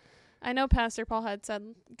 I know Pastor Paul had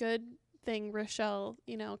said, good thing Rachelle,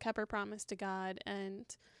 kept her promise to God. And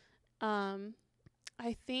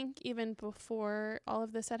I think even before all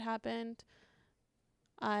of this had happened,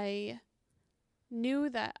 I knew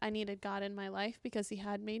that I needed God in my life because he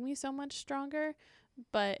had made me so much stronger,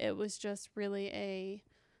 but it was just really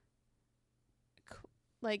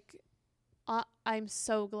I'm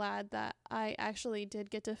so glad that I actually did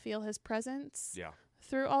get to feel his presence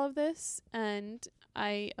through all of this, and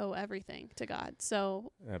I owe everything to God.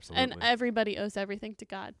 So absolutely. And everybody owes everything to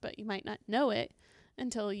God, but you might not know it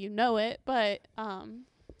until you know it, but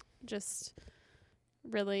just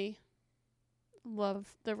really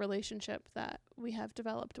love the relationship that we have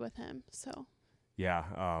developed with him. So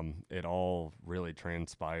it all really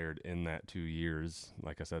transpired in that 2 years.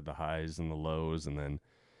 Like I said, the highs and the lows, and then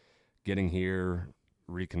getting here,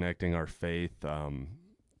 reconnecting our faith,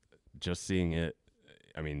 just seeing it.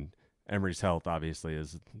 I mean, Emery's health obviously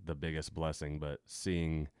is the biggest blessing, but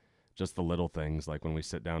seeing just the little things, like when we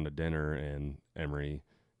sit down to dinner and Emery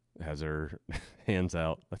has her hands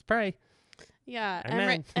out, let's pray. Yeah,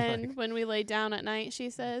 and when we lay down at night, she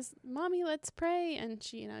says, "Mommy, let's pray," and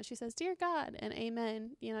she says, "Dear God," and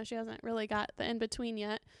Amen. She hasn't really got the in between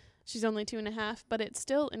yet. She's only 2.5, but it's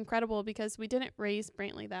still incredible because we didn't raise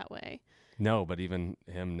Brantley that way. No, but even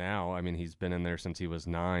him now, I mean, he's been in there since he was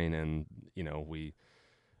 9, and we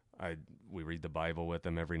read the Bible with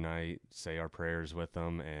him every night, say our prayers with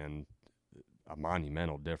him, and a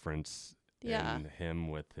monumental difference in him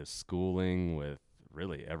with his schooling, with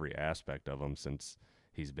really every aspect of him since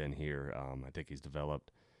he's been here. I think he's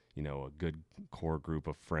developed, a good core group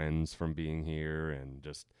of friends from being here, and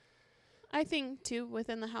just I think too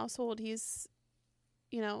within the household, he's,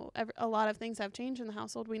 a lot of things have changed in the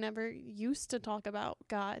household. We never used to talk about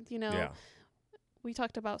God. Yeah. We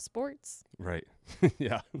talked about sports, Right.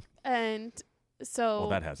 Yeah. and so Well,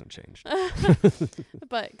 that hasn't changed.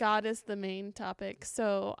 but God is the main topic.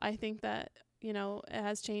 So I think that, it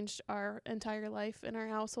has changed our entire life in our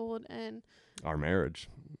household. And Our marriage,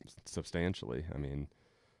 substantially. I mean,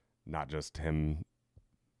 not just him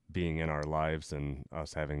being in our lives and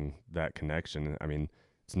us having that connection. I mean,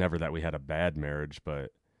 it's never that we had a bad marriage,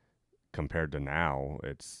 but compared to now,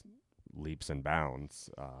 it's leaps and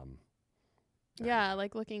bounds. yeah,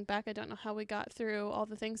 like looking back, I don't know how we got through all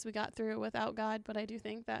the things we got through without God, but I do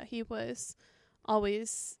think that he was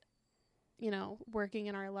always, working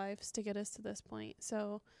in our lives to get us to this point.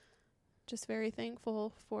 So just very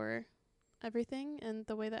thankful for everything and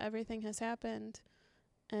the way that everything has happened,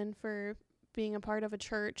 and for being a part of a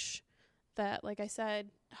church that, like I said,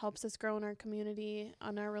 helps us grow in our community,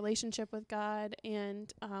 on our relationship with God,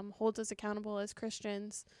 and holds us accountable as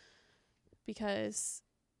Christians, because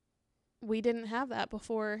we didn't have that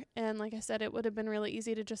before. And like I said, it would have been really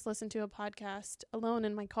easy to just listen to a podcast alone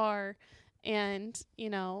in my car, and,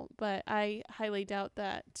 but I highly doubt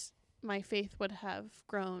that my faith would have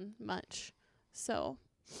grown much. So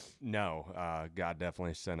No, God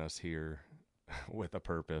definitely sent us here with a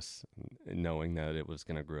purpose, knowing that it was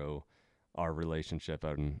going to grow our relationship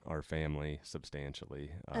and our family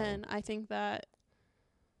substantially. and I think that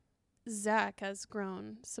Zach has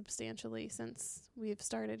grown substantially since we've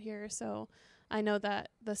started here. So I know that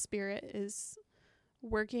the Spirit is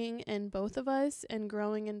working in both of us and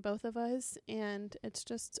growing in both of us, and it's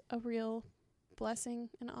just a real blessing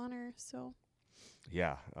and honor. So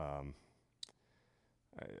Yeah.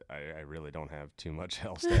 I really don't have too much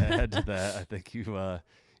else to add to that. I think you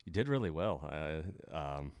did really well.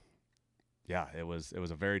 Yeah, it was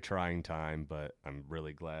a very trying time, but I'm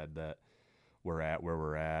really glad that we're at where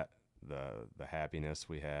we're at. The happiness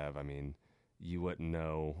we have. I mean, you wouldn't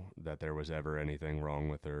know that there was ever anything wrong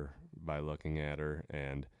with her by looking at her.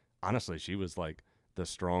 And honestly, she was like the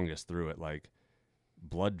strongest through it. Like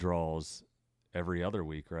blood draws every other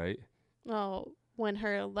week, right? well, when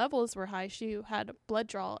her levels were high, she had a blood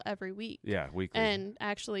draw every week. Yeah, weekly. And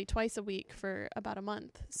actually twice a week for about a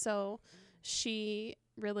month. So she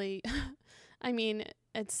really, I mean,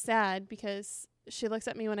 it's sad because she looks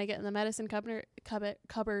at me when I get in the medicine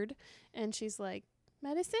cupboard, and she's like,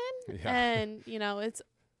 medicine? Yeah. And, it's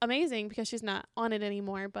amazing because she's not on it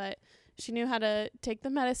anymore, but she knew how to take the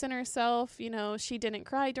medicine herself. She didn't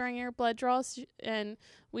cry during her blood draws. And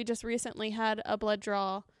we just recently had a blood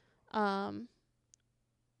draw,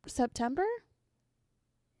 September?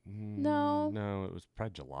 No, it was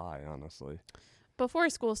probably July, honestly. before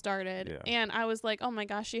school started. Yeah. And I was like, oh my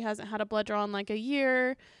gosh, she hasn't had a blood draw in like a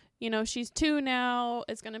year. She's 2 now.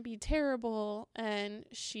 It's going to be terrible. And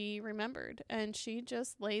she remembered, and she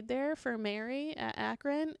just laid there for Mary at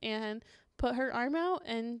Akron and put her arm out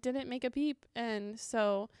and didn't make a peep. And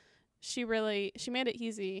so she made it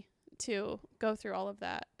easy to go through all of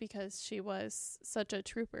that because she was such a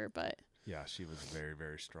trooper. But Yeah, she was very,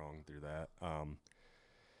 very strong through that.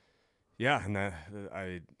 Yeah, and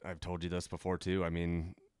I've told you this before too. I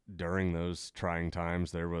mean, during those trying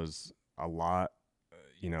times, there was a lot.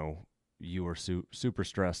 You were super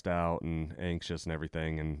stressed out and anxious and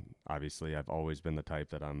everything. And obviously, I've always been the type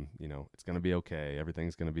that I'm. It's gonna be okay.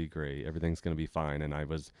 Everything's gonna be great. Everything's gonna be fine. And I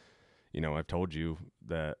was, I've told you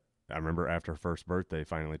that. I remember after her first birthday,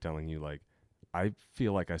 finally telling you, like, I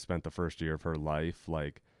feel like I spent the first year of her life,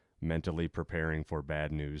 like, mentally preparing for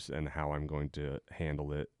bad news and how I'm going to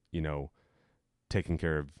handle it, taking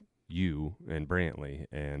care of you and Brantley.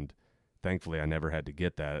 And thankfully I never had to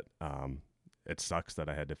get that. It sucks that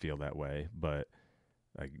I had to feel that way, but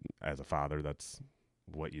as a father, that's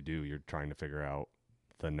what you do. You're trying to figure out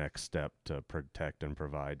the next step to protect and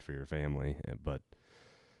provide for your family. But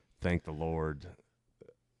thank the Lord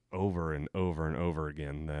over and over and over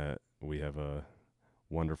again that we have a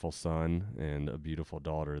wonderful son and a beautiful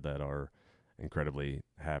daughter that are incredibly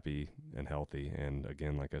happy and healthy. And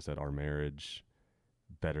again, like I said, our marriage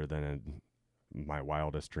better than my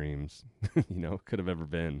wildest dreams, could have ever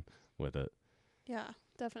been with it. yeah,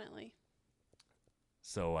 definitely.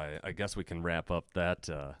 So I guess we can wrap up that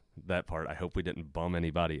part. I hope we didn't bum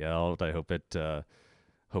anybody out. I hope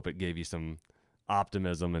it gave you some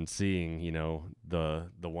optimism and seeing, the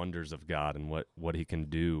wonders of God and what he can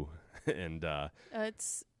do. And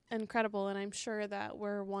It's incredible, and I'm sure that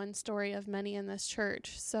we're one story of many in this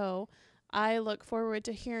church. So I look forward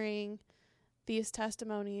to hearing these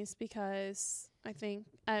testimonies because I think,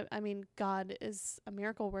 I mean, God is a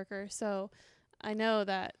miracle worker. So I know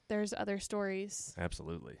that there's other stories.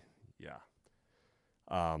 Absolutely. Yeah.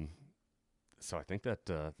 So I think that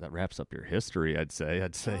that wraps up your history. I'd say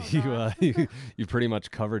Oh, you pretty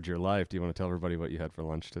much covered your life. Do you want to tell everybody what you had for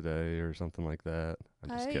lunch today or something like that? I'm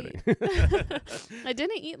just kidding. I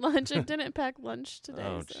didn't eat lunch. I didn't pack lunch today.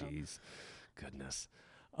 Oh, so. jeez, goodness.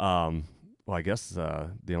 Well, I guess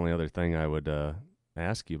the only other thing I would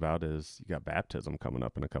ask you about is you got baptism coming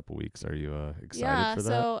up in a couple weeks. Are you excited for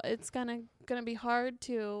that? Yeah, so it's gonna be hard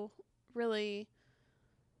to really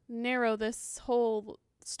narrow this whole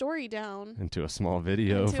story down Into a small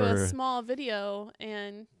video into for a small video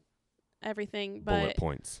and everything, bullet but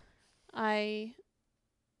points. I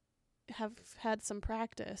have had some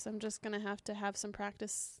practice. I'm just gonna have to have some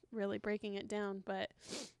practice really breaking it down, but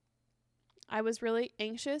I was really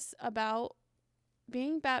anxious about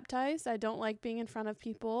being baptized. I don't like being in front of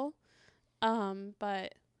people,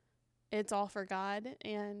 but it's all for God,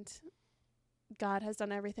 and God has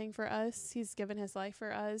done everything for us. He's given his life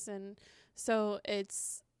for us, and so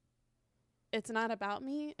it's not about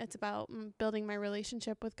me. It's about building my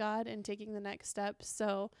relationship with God and taking the next steps.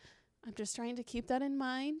 So I'm just trying to keep that in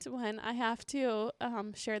mind when I have to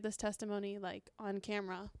share this testimony like on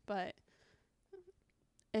camera. But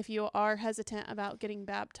if you are hesitant about getting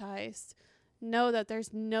baptized, know that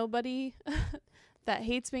there's nobody that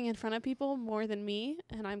hates being in front of people more than me,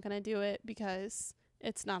 and I'm going to do it because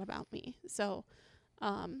it's not about me. So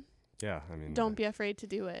Yeah, I mean, don't be afraid to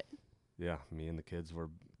do it. Yeah, me and the kids were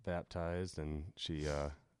baptized, and she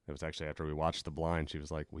it was actually after we watched The Blind, she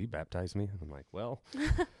was like, "Will you baptize me?" And I'm like, "Well,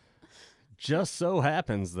 just so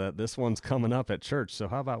happens that this one's coming up at church, so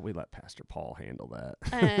how about we let Pastor Paul handle that?"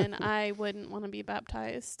 And I wouldn't want to be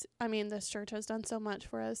baptized. I mean, this church has done so much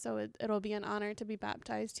for us, so it'll be an honor to be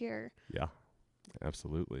baptized here. Yeah,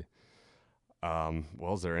 absolutely.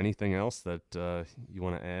 Well, is there anything else that you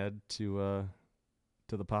want to add to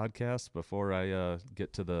the podcast before I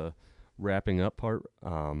get to the wrapping up part?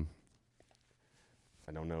 I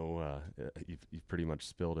don't know. You've pretty much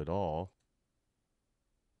spilled it all.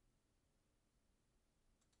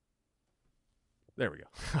 There we go.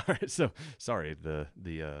 All right. So sorry,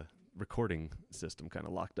 the recording system kind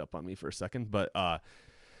of locked up on me for a second, but I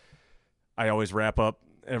always wrap up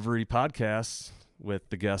every podcast with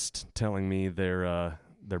the guest telling me their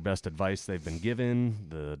best advice they've been given,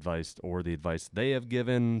 the advice they have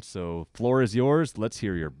given. So floor is yours. Let's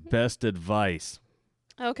hear your best advice.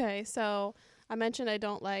 Okay, so I mentioned I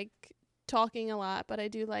don't like talking a lot, but I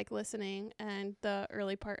do like listening, and the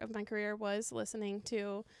early part of my career was listening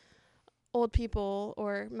to old people,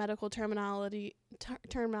 or medical terminology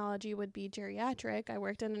would be geriatric. I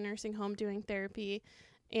worked in a nursing home doing therapy,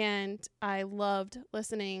 and I loved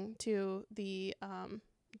listening to the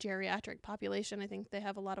geriatric population. I think they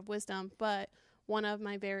have a lot of wisdom, but one of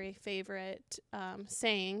my very favorite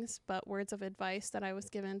sayings, but words of advice that I was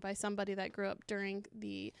given by somebody that grew up during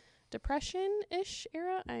the Depression-ish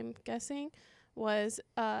era, I'm guessing, was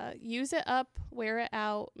use it up, wear it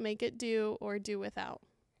out, make it do, or do without.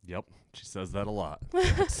 Yep, she says that a lot.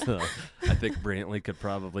 I think Brantley could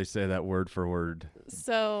probably say that word for word.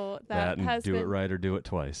 So that and has do been, it right or do it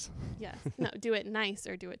twice. Yes. No, do it nice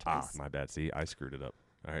or do it twice. My bad. See, I screwed it up.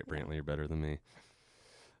 All right, Brantley, you're better than me.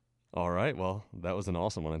 All right, well, that was an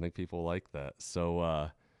awesome one. I think people like that. So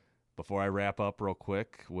before I wrap up real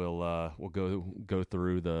quick, we'll go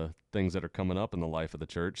through the things that are coming up in the life of the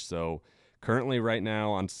church. So currently right now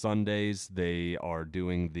on Sundays, they are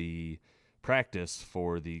doing the practice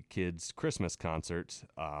for the kids' Christmas concert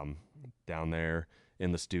down there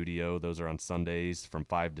in the studio. Those are on Sundays from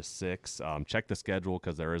 5 to 6. Check the schedule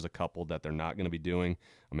because there is a couple that they're not going to be doing.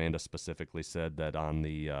 Amanda specifically said that on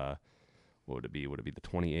the, what would it be? Would it be the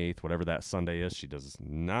 28th? Whatever that Sunday is, she does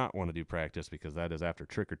not want to do practice because that is after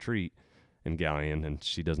Trick or Treat in Galleon, and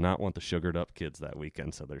she does not want the sugared up kids that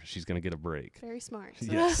weekend, so she's going to get a break. Very smart.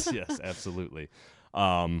 Yes, absolutely.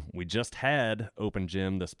 We just had open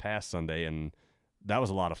gym this past Sunday, and that was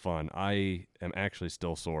a lot of fun. I am actually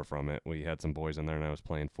still sore from it. We had some boys in there, and I was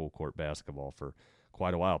playing full court basketball for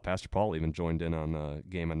quite a while. Pastor Paul even joined in on a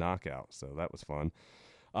game of knockout, so that was fun.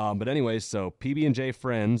 But anyways, so PB&J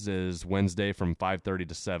Friends is Wednesday from 5:30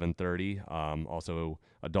 to 7:30. Also,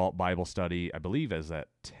 adult Bible study, I believe, is at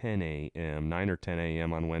 10 a.m., 9 or 10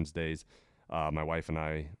 a.m. on Wednesdays. My wife and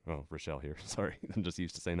I, Rachelle here, sorry, I'm just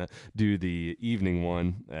used to saying that, do the evening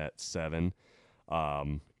one at 7.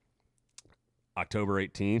 October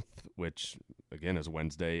 18th, which, again, is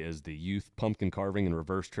Wednesday, is the youth pumpkin carving and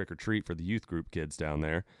reverse trick-or-treat for the youth group kids down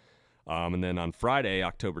there. And then on Friday,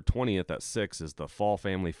 October 20th at 6 is the Fall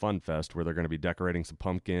Family Fun Fest, where they're going to be decorating some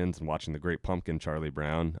pumpkins and watching the Great Pumpkin, Charlie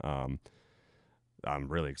Brown. I'm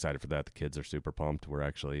really excited for that. The kids are super pumped. We're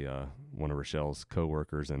actually one of Rachelle's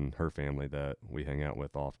coworkers and her family that we hang out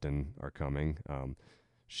with often are coming.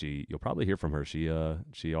 You'll probably hear from her. She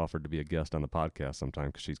offered to be a guest on the podcast sometime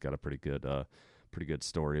because she's got a pretty good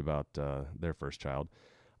story about their first child.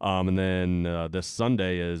 And then this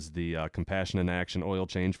Sunday is the Compassion in Action oil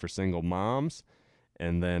change for single moms.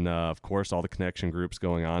 And then, of course, all the connection groups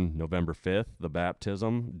going on. November 5th, the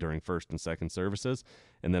baptism during first and second services.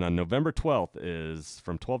 And then on November 12th is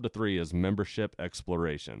from 12 to 3 is membership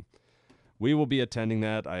exploration. We will be attending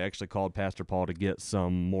that. I actually called Pastor Paul to get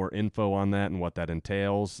some more info on that and what that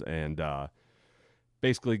entails, and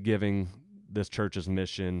basically giving this church's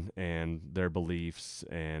mission and their beliefs,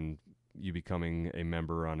 and you becoming a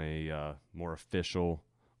member on a more official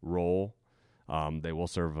role. They will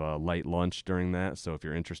serve a light lunch during that, so if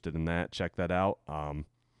you're interested in that, check that out.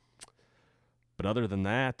 But other than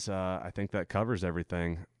that, I think that covers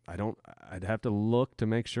everything. I'd have to look to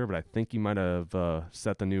make sure, but I think you might have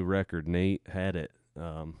set the new record. Nate had it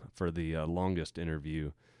for the longest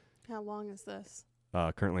interview. How long is this?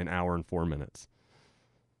 Currently an hour and 4 minutes.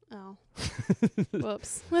 Oh.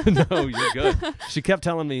 Whoops. No, you're good. She kept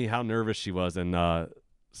telling me how nervous she was, and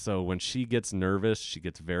so when she gets nervous, she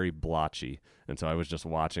gets very blotchy. And so I was just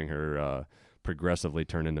watching her progressively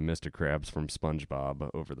turn into Mr. Krabs from SpongeBob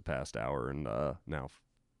over the past hour and now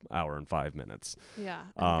hour and 5 minutes. Yeah,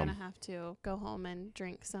 I'm going to have to go home and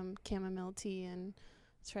drink some chamomile tea and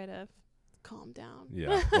try to calm down.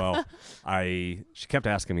 Yeah, well, she kept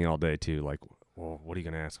asking me all day too, like, well, what are you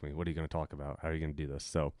going to ask me? What are you going to talk about? How are you going to do this?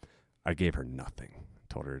 So I gave her nothing.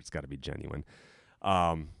 Told her it's got to be genuine.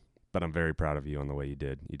 But I'm very proud of you on the way you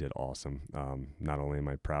did. You did awesome. Not only am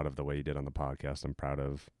I proud of the way you did on the podcast, I'm proud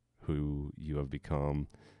of who you have become,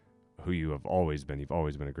 who you have always been. You've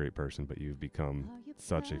always been a great person, but you've become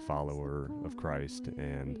such a follower of Christ,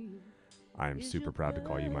 and I am super proud to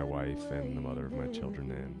call you my wife and the mother of my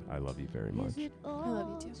children, and I love you very much. I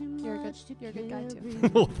love you too. You're a good guy too.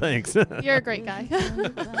 Well, thanks. You're a great guy.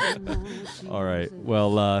 All right.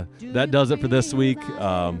 Well, that does it for this week.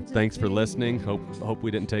 Thanks for listening. Hope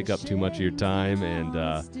we didn't take up too much of your time,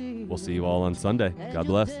 and we'll see you all on Sunday. God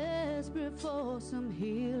bless.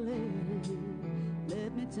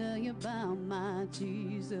 Let me tell you about my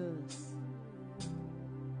Jesus.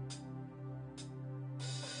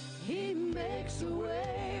 He makes a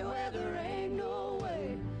way where there ain't no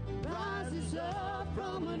way, rises up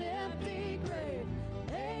from an empty grave.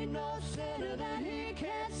 Ain't no sinner that he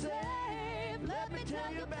can't save. Let me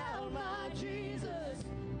tell you about my Jesus.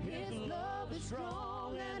 His love is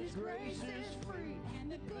strong and his grace is free,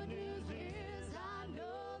 and the good news